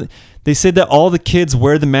 They said that all the kids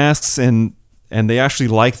wear the masks and they actually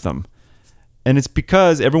like them. And it's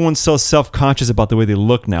because everyone's so self-conscious about the way they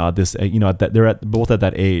look now at this, they're both at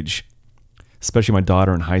that age, especially my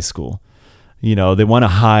daughter in high school. They want to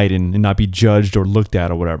hide and not be judged or looked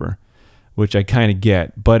at or whatever, which I kind of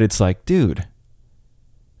get. But it's like, dude,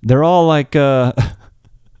 they're all like,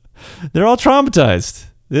 they're all traumatized.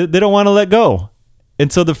 They don't want to let go.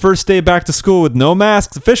 And so the first day back to school with no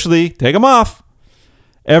masks officially, take them off.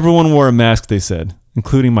 Everyone wore a mask, they said,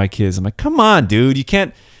 including my kids. I'm like, come on, dude, you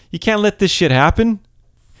can't let this shit happen.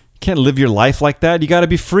 You can't live your life like that. You got to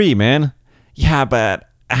be free, man. Yeah, but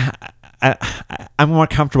I'm more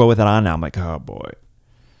comfortable with it on now. I'm like, oh boy.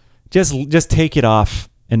 Just take it off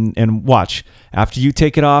and watch. After you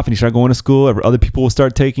take it off and you start going to school, other people will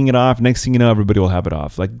start taking it off. Next thing you know, everybody will have it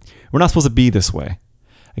off. Like, we're not supposed to be this way.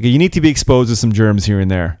 Okay, you need to be exposed to some germs here and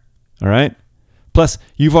there. All right? Plus,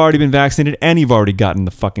 you've already been vaccinated and you've already gotten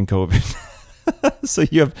the fucking COVID. So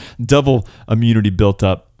you have double immunity built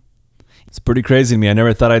up. It's pretty crazy to me. I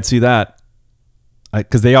never thought I'd see that.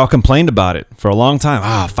 Because they all complained about it for a long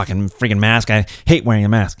time. Fucking freaking mask. I hate wearing a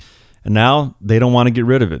mask. And now they don't want to get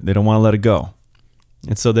rid of it. They don't want to let it go.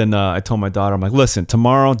 And so then I told my daughter, I'm like, listen,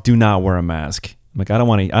 tomorrow, do not wear a mask. I'm like, I don't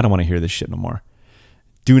want to hear this shit no more.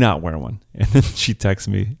 Do not wear one. And then she texts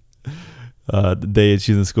me the day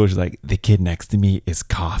she's in school. She's like, the kid next to me is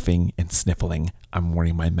coughing and sniffling. I'm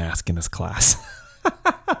wearing my mask in this class.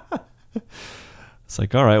 It's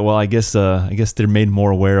like, all right, well, I guess they're made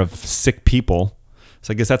more aware of sick people.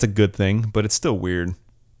 So I guess that's a good thing, but it's still weird.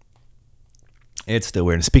 It's still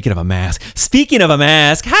weird. Speaking of a mask,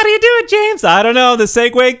 how do you do it, James? I don't know. The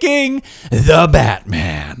Segway King, the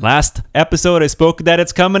Batman. Last episode, I spoke that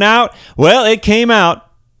it's coming out. Well, it came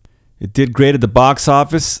out. It did great at the box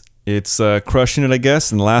office. It's crushing it, I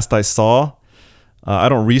guess. And last I saw, I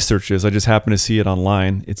don't research this. I just happened to see it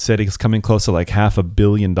online. It said it's coming close to like $500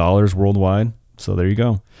 million worldwide. So there you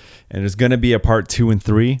go. And there's going to be a part 2 and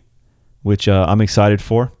 3, which I'm excited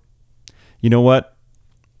for. You know what?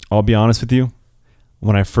 I'll be honest with you.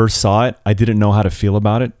 When I first saw it, I didn't know how to feel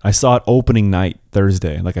about it. I saw it opening night,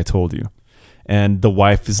 Thursday, like I told you. And the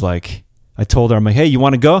wife is like, I told her, I'm like, hey, you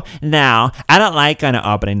want to go? No, I don't like on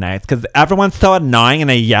opening nights because everyone's so annoying and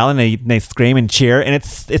they yell and they scream and cheer and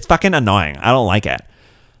it's fucking annoying. I don't like it.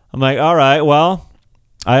 I'm like, all right, well,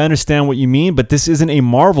 I understand what you mean, but this isn't a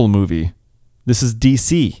Marvel movie. This is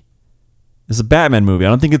DC. This is a Batman movie. I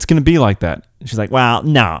don't think it's going to be like that. She's like, well,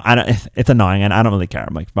 no, I don't. It's annoying and I don't really care.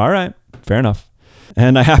 I'm like, all right, fair enough.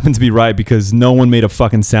 And I happen to be right because no one made a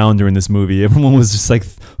fucking sound during this movie. Everyone was just like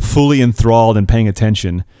fully enthralled and paying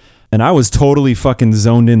attention. And I was totally fucking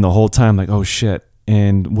zoned in the whole time, like, oh shit,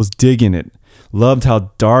 and was digging it. Loved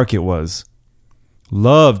how dark it was.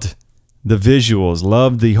 Loved the visuals.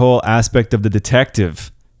 Loved the whole aspect of the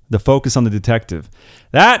detective. The focus on the detective.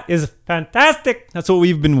 That is fantastic. That's what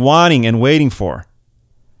we've been wanting and waiting for.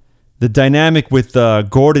 The dynamic with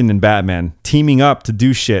Gordon and Batman teaming up to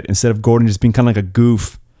do shit instead of Gordon just being kind of like a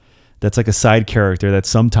goof. That's like a side character that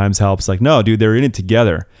sometimes helps. Like, no, dude, they're in it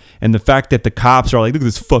together. And the fact that the cops are like, look at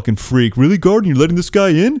this fucking freak. Really, Gordon? You're letting this guy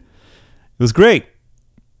in? It was great.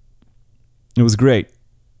 It was great.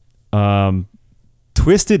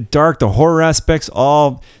 Twisted, dark, the horror aspects,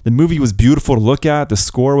 all. The movie was beautiful to look at. The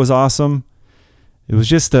score was awesome. It was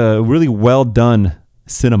just a really well done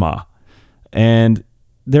cinema. And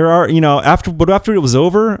there are, after it was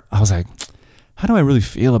over, I was like, how do I really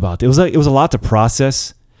feel about it? It was a lot to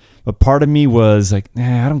process. But part of me was like,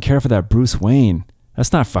 I don't care for that Bruce Wayne.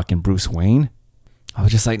 That's not fucking Bruce Wayne. I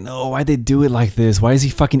was just like, no, why'd they do it like this? Why is he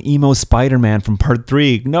fucking emo Spider-Man from part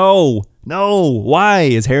 3? No,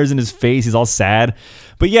 why? His hair's in his face. He's all sad.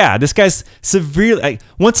 But yeah, this guy's severely...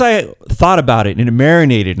 once I thought about it and it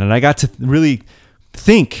marinated and I got to really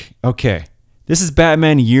think, okay, this is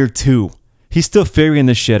Batman year 2. He's still figuring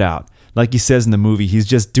this shit out. Like he says in the movie, he's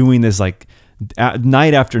just doing this like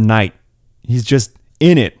night after night. He's just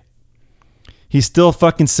in it. He's still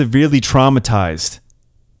fucking severely traumatized.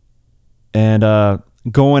 And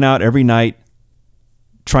going out every night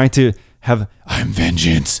trying to have, I'm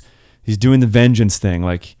vengeance. He's doing the vengeance thing.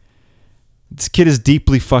 Like, this kid is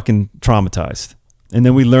deeply fucking traumatized. And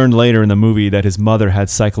then we learned later in the movie that his mother had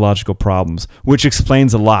psychological problems, which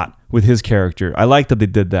explains a lot with his character. I like that they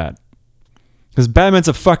did that. Because Batman's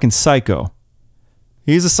a fucking psycho.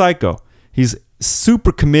 He's a psycho. He's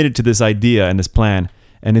super committed to this idea and this plan.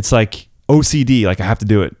 And it's like OCD, like I have to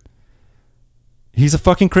do it. He's a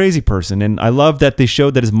fucking crazy person. And I love that they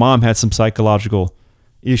showed that his mom had some psychological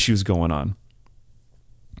issues going on.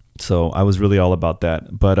 So I was really all about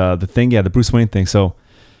that. But the Bruce Wayne thing. So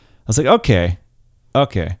I was like,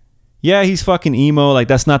 okay. Yeah, he's fucking emo. Like,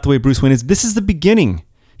 that's not the way Bruce Wayne is. This is the beginning.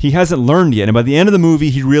 He hasn't learned yet. And by the end of the movie,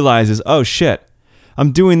 he realizes, oh shit,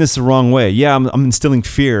 I'm doing this the wrong way. Yeah, I'm instilling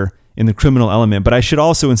fear in the criminal element, but I should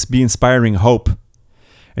also be inspiring hope.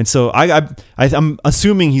 And so I'm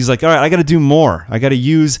assuming he's like, all right, I got to do more. I got to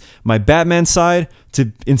use my Batman side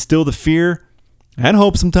to instill the fear and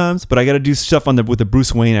hope sometimes, but I got to do stuff with the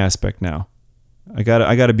Bruce Wayne aspect now. I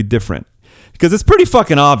got to be different because it's pretty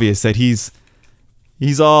fucking obvious that he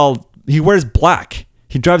wears black.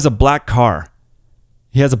 He drives a black car.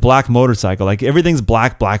 He has a black motorcycle. Like, everything's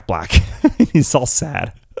black. He's all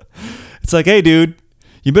sad. It's like, hey, dude,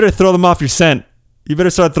 you better throw them off your scent. You better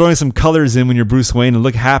start throwing some colors in when you're Bruce Wayne and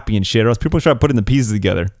look happy and shit, or else people start putting the pieces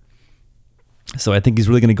together. So I think he's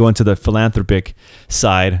really going to go into the philanthropic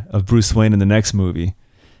side of Bruce Wayne in the next movie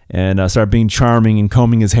and start being charming and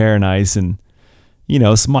combing his hair nice and,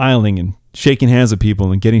 smiling and shaking hands with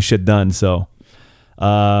people and getting shit done. So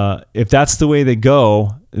if that's the way they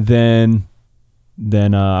go, then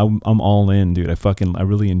I'm all in, dude. I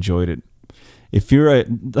really enjoyed it. If you're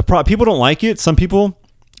people don't like it, some people,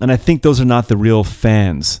 and I think those are not the real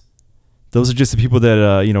fans. Those are just the people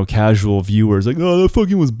that, casual viewers, like, oh, that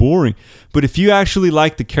fucking was boring. But if you actually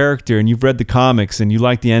like the character and you've read the comics and you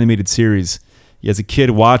like the animated series as a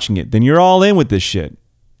kid watching it, then you're all in with this shit.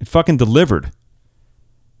 It fucking delivered.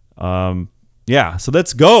 Yeah, so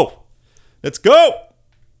let's go.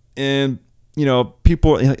 And,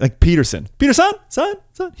 people like Peterson, son,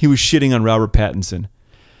 he was shitting on Robert Pattinson.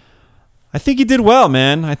 I think he did well,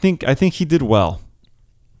 man. I think he did well.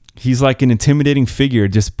 He's like an intimidating figure,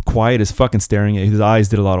 just quiet as fucking staring at. His eyes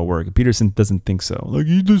did a lot of work. Peterson doesn't think so. Like,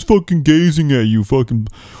 he's just fucking gazing at you, fucking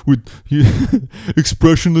with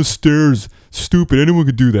expressionless stares. Stupid. Anyone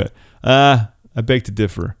could do that. I beg to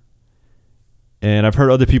differ. And I've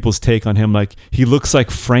heard other people's take on him. Like, he looks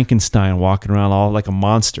like Frankenstein walking around all like a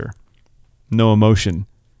monster. No emotion.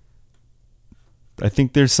 I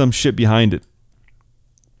think there's some shit behind it.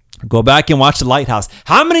 Go back and watch The Lighthouse.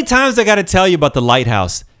 How many times I got to tell you about The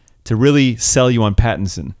Lighthouse? to really sell you on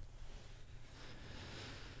Pattinson.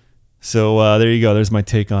 So there you go. There's my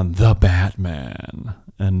take on the Batman.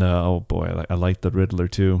 And oh boy, I like the Riddler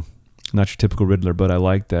too. Not your typical Riddler, but I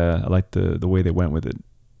like the way they went with it.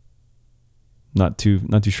 Not too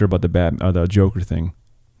sure about the Joker thing,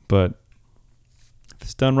 but if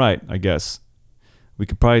it's done right, I guess we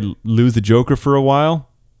could probably lose the Joker for a while.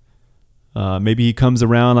 Maybe he comes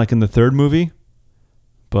around like in the third movie,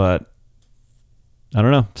 but I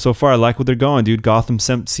don't know. So far, I like what they're going, dude. Gotham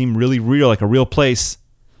seemed really real, like a real place,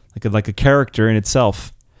 like a character in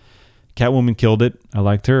itself. Catwoman killed it. I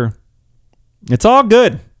liked her. It's all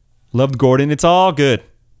good. Loved Gordon. It's all good.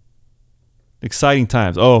 Exciting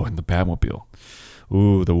times. Oh, and the Batmobile.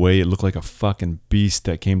 Ooh, the way it looked like a fucking beast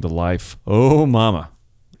that came to life. Oh, mama.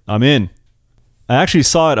 I'm in. I actually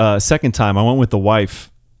saw it a second time. I went with the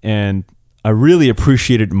wife, and I really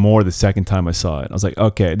appreciated it more the second time I saw it. I was like,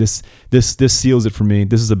 okay, this seals it for me.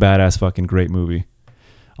 This is a badass fucking great movie.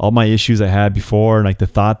 All my issues I had before, and like the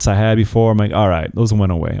thoughts I had before, I'm like, all right, those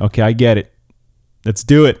went away. Okay, I get it. Let's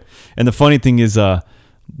do it. And the funny thing is, I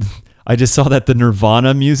just saw that the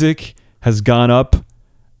Nirvana music has gone up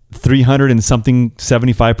 300 and something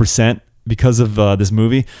 75% because of this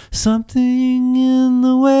movie. Something in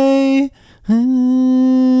the way.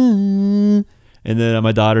 And then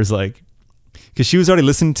my daughter's like, because she was already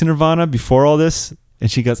listening to Nirvana before all this, and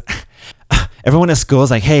she goes, everyone at school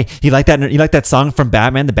is like, hey, you like that song from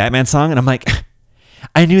Batman, the Batman song? And I'm like,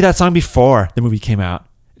 I knew that song before the movie came out.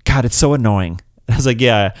 God, it's so annoying. I was like,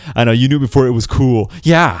 yeah, I know, you knew before it was cool.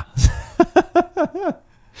 Yeah.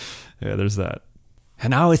 Yeah, there's that. And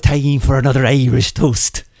now it's time for another Irish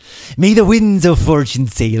toast. May the winds of fortune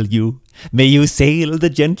sail you. May you sail the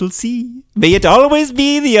gentle sea. May it always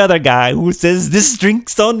be the other guy who says, this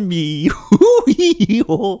drink's on me.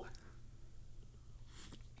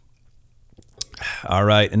 All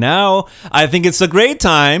right, and now I think it's a great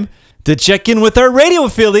time to check in with our radio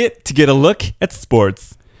affiliate to get a look at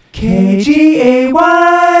sports. KGAY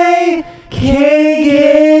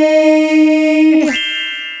K-Gay.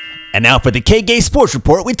 And now for the K-Gay Sports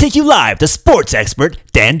Report, we take you live to sports expert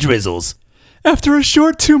Dan Drizzles. After a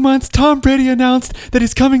short 2 months, Tom Brady announced that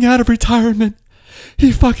he's coming out of retirement.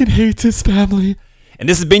 He fucking hates his family. And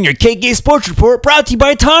this has been your K-Gay Sports Report, brought to you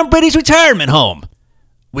by Tom Brady's retirement home.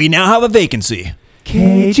 We now have a vacancy.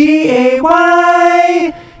 KGAY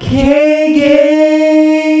K-Gay.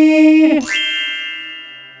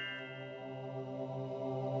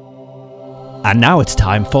 And now it's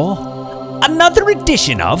time for another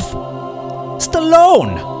edition of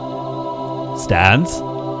Stallone Stands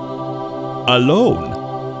Alone.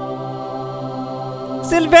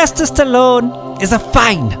 Sylvester Stallone is a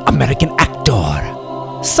fine American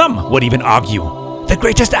actor. Some would even argue the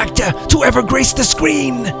greatest actor to ever grace the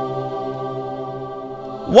screen.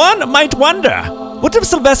 One might wonder, what if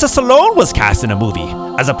Sylvester Stallone was cast in a movie,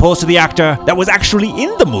 as opposed to the actor that was actually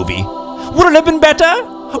in the movie? Would it have been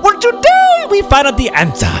better? Well, today we find out the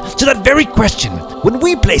answer to that very question when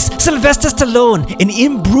we place Sylvester Stallone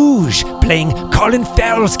in Bruges playing Colin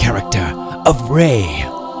Farrell's character of Ray.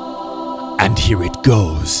 And here it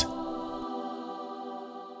goes.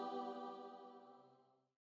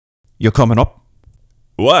 You're coming up?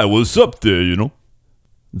 Why, what's up there, you know?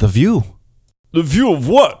 The view. The view of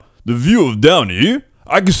what? The view of down here?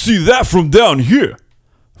 I can see that from down here.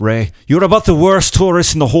 Ray, you're about the worst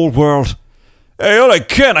tourist in the whole world. Hey, all I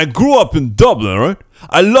can, I grew up in Dublin, right?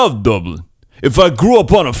 I love Dublin. If I grew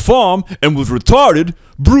up on a farm and was retarded,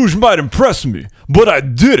 Bruges might impress me, but I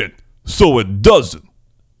didn't, so it doesn't.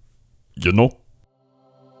 You know?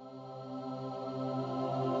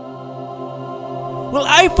 Well,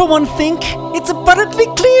 I for one think it's abundantly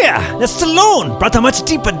clear that Stallone brought a much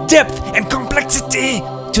deeper depth and complexity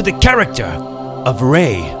to the character of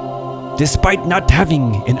Ray, despite not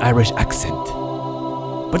having an Irish accent.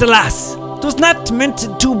 But alas, it was not meant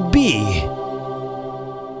to be.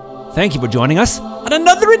 Thank you for joining us on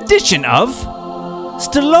another edition of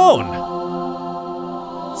Stallone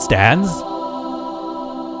Stands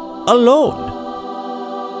Alone.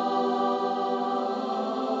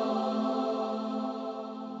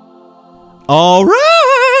 All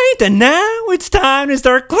right, and now it's time to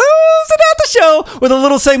start closing out the show with a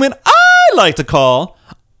little segment I like to call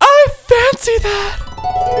I Fancy That.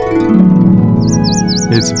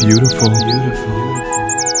 It's beautiful.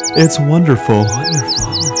 It's wonderful.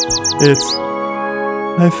 It's...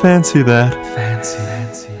 I fancy that.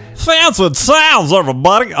 Fancy sounds,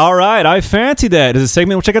 everybody. All right, I Fancy That is a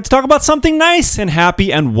segment in which I get to talk about something nice and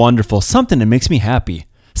happy and wonderful. Something that makes me happy.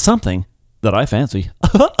 Something that I fancy.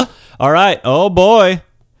 All right, oh boy.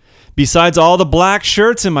 Besides all the black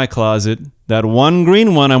shirts in my closet, that one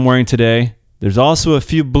green one I'm wearing today, there's also a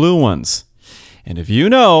few blue ones. And if you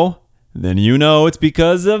know, then you know it's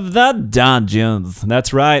because of the Dodgers.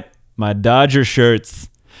 That's right, my Dodger shirts.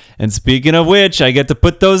 And speaking of which, I get to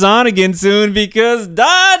put those on again soon because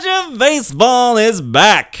Dodger baseball is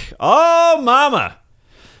back. Oh, mama.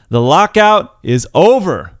 The lockout is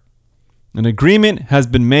over. An agreement has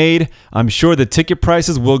been made. I'm sure the ticket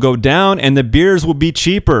prices will go down and the beers will be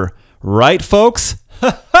cheaper. Right, folks?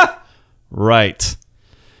 Right.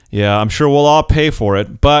 Yeah, I'm sure we'll all pay for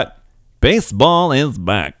it, but baseball is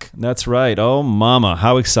back. That's right. Oh, mama,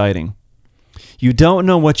 how exciting. You don't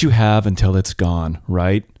know what you have until it's gone,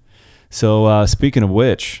 right? So, speaking of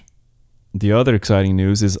which, the other exciting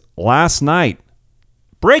news is last night.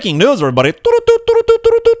 Breaking news, everybody.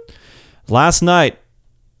 Last night,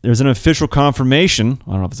 there's an official confirmation. I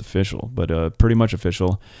don't know if it's official, but pretty much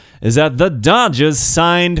official. Is that the Dodgers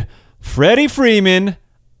signed Freddie Freeman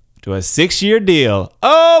to a 6-year deal.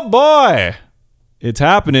 Oh, boy. It's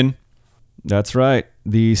happening. That's right.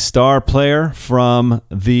 The star player from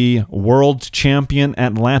the world champion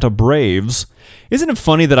Atlanta Braves. Isn't it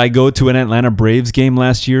funny that I go to an Atlanta Braves game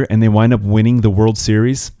last year and they wind up winning the World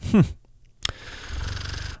Series?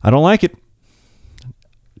 I don't like it.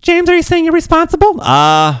 James, are you saying you're responsible?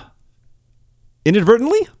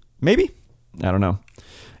 Inadvertently? Maybe? I don't know.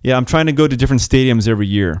 Yeah, I'm trying to go to different stadiums every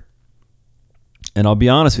year. And I'll be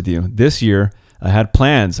honest with you, this year I had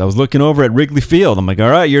plans. I was looking over at Wrigley Field. I'm like, all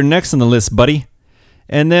right, you're next on the list, buddy.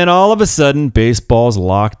 And then all of a sudden, baseball's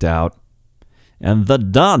locked out. And the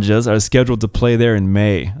Dodgers are scheduled to play there in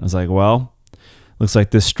May. I was like, well, looks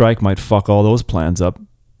like this strike might fuck all those plans up.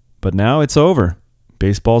 But now it's over.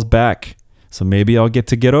 Baseball's back. So maybe I'll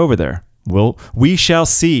get over there. We shall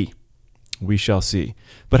see. We shall see.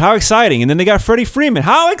 But how exciting. And then they got Freddie Freeman.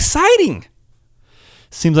 How exciting.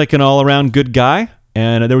 Seems like an all-around good guy.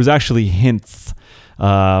 And there was actually hints.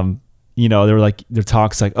 There were like their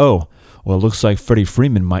talks like, oh, well, it looks like Freddie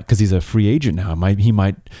Freeman might, because he's a free agent now. He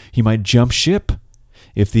might jump ship.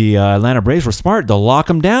 If the Atlanta Braves were smart, they'll lock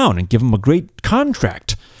him down and give him a great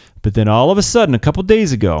contract. But then all of a sudden, a couple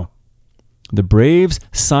days ago, the Braves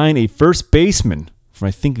signed a first baseman from,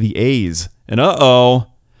 I think, the A's. And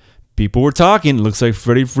people were talking. It looks like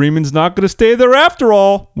Freddie Freeman's not going to stay there after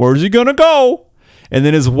all. Where's he going to go? And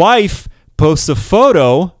then his wife posts a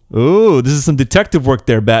photo. Ooh, this is some detective work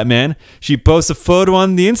there, Batman. She posts a photo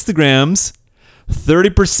on the Instagrams.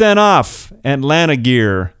 30% off Atlanta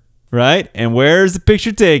gear, right? And where's the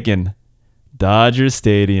picture taken? Dodger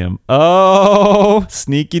Stadium. Oh,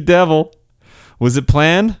 sneaky devil. Was it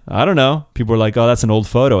planned? I don't know. People were like, oh, that's an old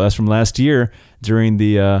photo. That's from last year during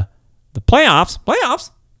the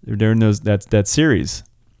playoffs. During that series.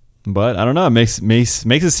 But I don't know. It makes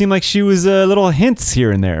it seem like she was little hints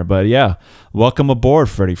here and there. But yeah, welcome aboard,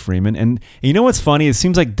 Freddie Freeman. And you know what's funny? It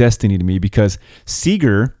seems like destiny to me because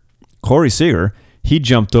Corey Seager, he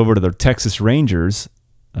jumped over to the Texas Rangers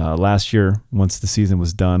last year once the season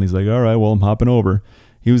was done. He's like, all right, well, I'm hopping over.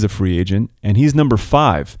 He was a free agent, and he's number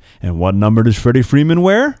 5. And what number does Freddie Freeman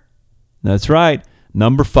wear? That's right,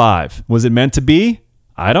 number 5. Was it meant to be?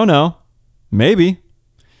 I don't know. Maybe.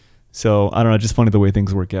 So, I don't know, just funny the way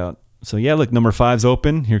things work out. So, yeah, look, number 5's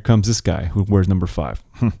open. Here comes this guy who wears number 5.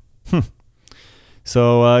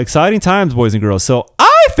 So, exciting times, boys and girls. So,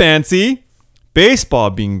 I fancy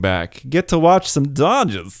baseball being back. Get to watch some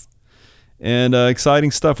Dodgers. And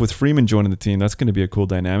exciting stuff with Freeman joining the team. That's going to be a cool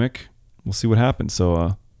dynamic. We'll see what happens.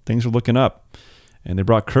 So, things are looking up. And they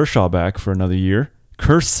brought Kershaw back for another year.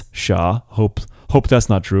 Kershaw. Hope that's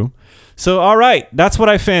not true. So, all right, that's what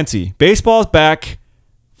I fancy. Baseball's back.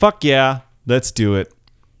 Fuck yeah, let's do it.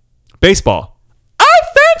 Baseball. I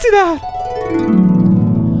fancy that.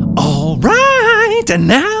 All right, and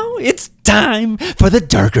now it's time for the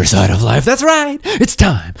darker side of life. That's right. It's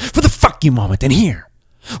time for the fuck you moment. And here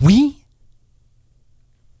we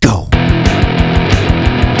go.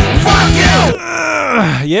 Fuck you!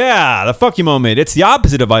 Yeah, the fuck you moment. It's the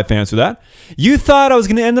opposite of I fancy that. You thought I was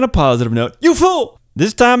going to end on a positive note. You fool!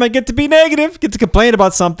 This time I get to be negative, get to complain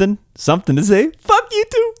about something to say, fuck you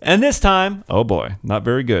too. And this time, oh boy, not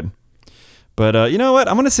very good. But you know what?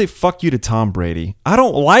 I'm going to say fuck you to Tom Brady. I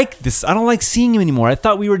don't like this. I don't like seeing him anymore. I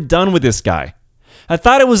thought we were done with this guy. I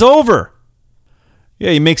thought it was over.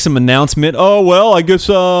 Yeah, he makes some announcement. Oh, well, I guess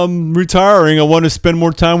I'm retiring. I want to spend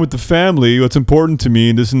more time with the family. What's important to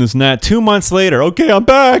me, and this and that. 2 months later, okay, I'm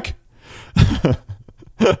back.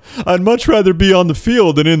 I'd much rather be on the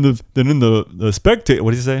field than in the spectator.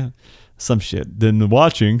 What did he say? Some shit. Than the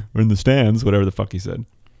watching or in the stands, whatever the fuck he said.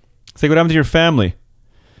 It's like, what happened to your family?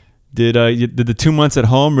 Did the 2 months at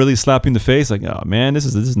home really slap you in the face? Like, oh man, this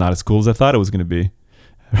is not as cool as I thought it was going to be.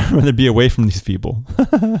 I'd rather be away from these people.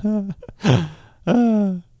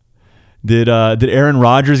 Did Aaron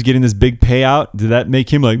Rodgers getting this big payout, did that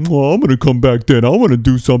make him like, well, I'm going to come back then. I want to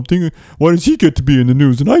do something. Why does he get to be in the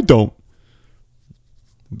news and I don't?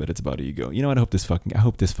 But it's about ego. You know what? I hope this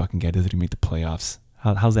fucking guy doesn't even make the playoffs.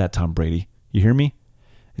 How's that, Tom Brady? You hear me?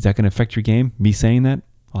 Is that going to affect your game? Me saying that?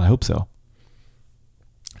 Well, I hope so.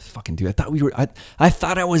 Fucking dude, I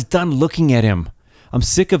thought I was done looking at him. I'm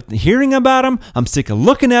sick of hearing about him. I'm sick of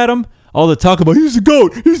looking at him. All the talk about he's the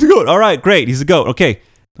GOAT. He's the GOAT. All right, great. He's the GOAT. Okay,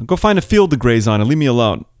 go find a field to graze on and leave me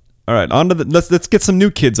alone. All right, on to let's get some new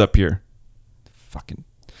kids up here. Fucking.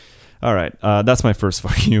 All right, that's my first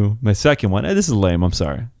fuck you. My second one, this is lame. I'm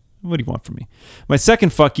sorry. What do you want from me? My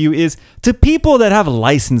second fuck you is to people that have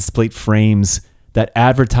license plate frames that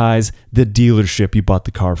advertise the dealership you bought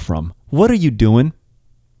the car from. What are you doing?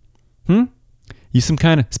 You some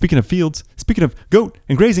kind of, speaking of fields, speaking of goat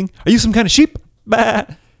and grazing, are you some kind of sheep? Bah.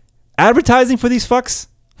 Advertising for these fucks?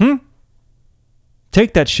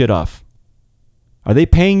 Take that shit off. Are they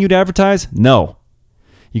paying you to advertise? No.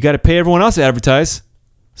 You got to pay everyone else to advertise.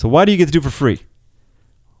 So why do you get to do it for free?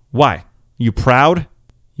 Why? You proud?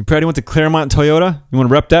 You proud you went to Claremont Toyota? You want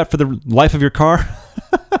to rep that for the life of your car?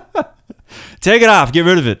 Take it off. Get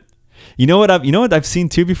rid of it. You know what I've seen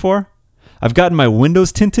too before? I've gotten my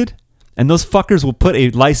windows tinted. And those fuckers will put a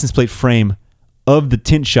license plate frame of the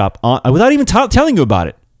tint shop on without even telling you about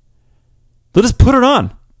it. They'll just put it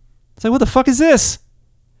on. It's like, what the fuck is this?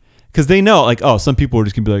 Because they know, like, oh, some people are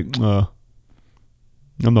just going to be like,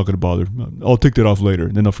 I'm not going to bother. I'll take that off later.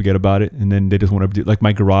 And then they'll forget about it. And then they just want to do, like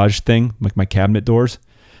my garage thing, like my cabinet doors.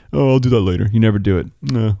 Oh, I'll do that later. You never do it.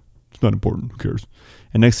 No, it's not important. Who cares?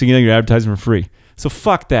 And next thing you know, you're advertising for free. So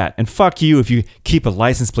fuck that. And fuck you if you keep a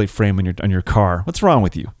license plate frame on your car. What's wrong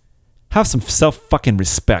with you? Have some self-fucking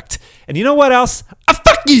respect. And you know what else?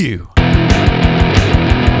 Fuck you!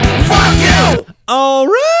 Fuck you! All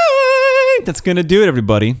right! That's going to do it,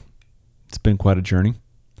 everybody. It's been quite a journey.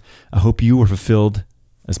 I hope you were fulfilled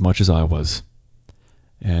as much as I was.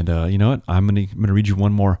 And you know what? I'm gonna read you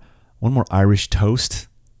one more Irish toast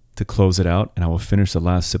to close it out, and I will finish the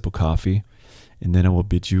last sip of coffee, and then I will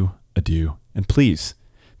bid you adieu. And please,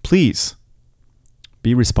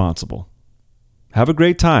 be responsible. Have a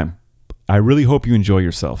great time. I really hope you enjoy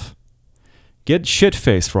yourself. Get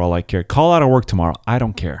shit-faced for all I care. Call out of work tomorrow. I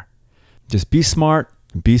don't care. Just be smart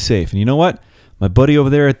and be safe. And you know what? My buddy over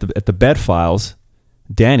there at the bed files,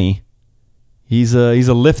 Danny, he's a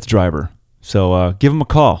Lyft driver. So give him a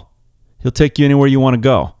call. He'll take you anywhere you want to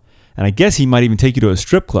go. And I guess he might even take you to a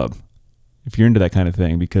strip club if you're into that kind of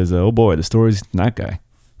thing. Because oh boy, the story's that guy.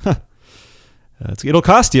 It'll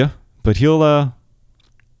cost you, but he'll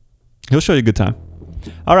show you a good time.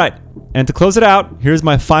 All right, and to close it out, here's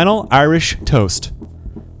my final Irish toast.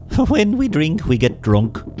 When we drink, we get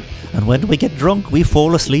drunk. And when we get drunk, we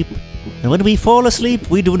fall asleep. And when we fall asleep,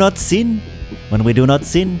 we do not sin. When we do not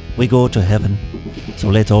sin, we go to heaven. So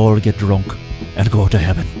let's all get drunk and go to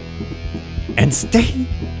heaven. And stay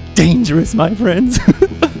dangerous, my friends.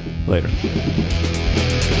 Later.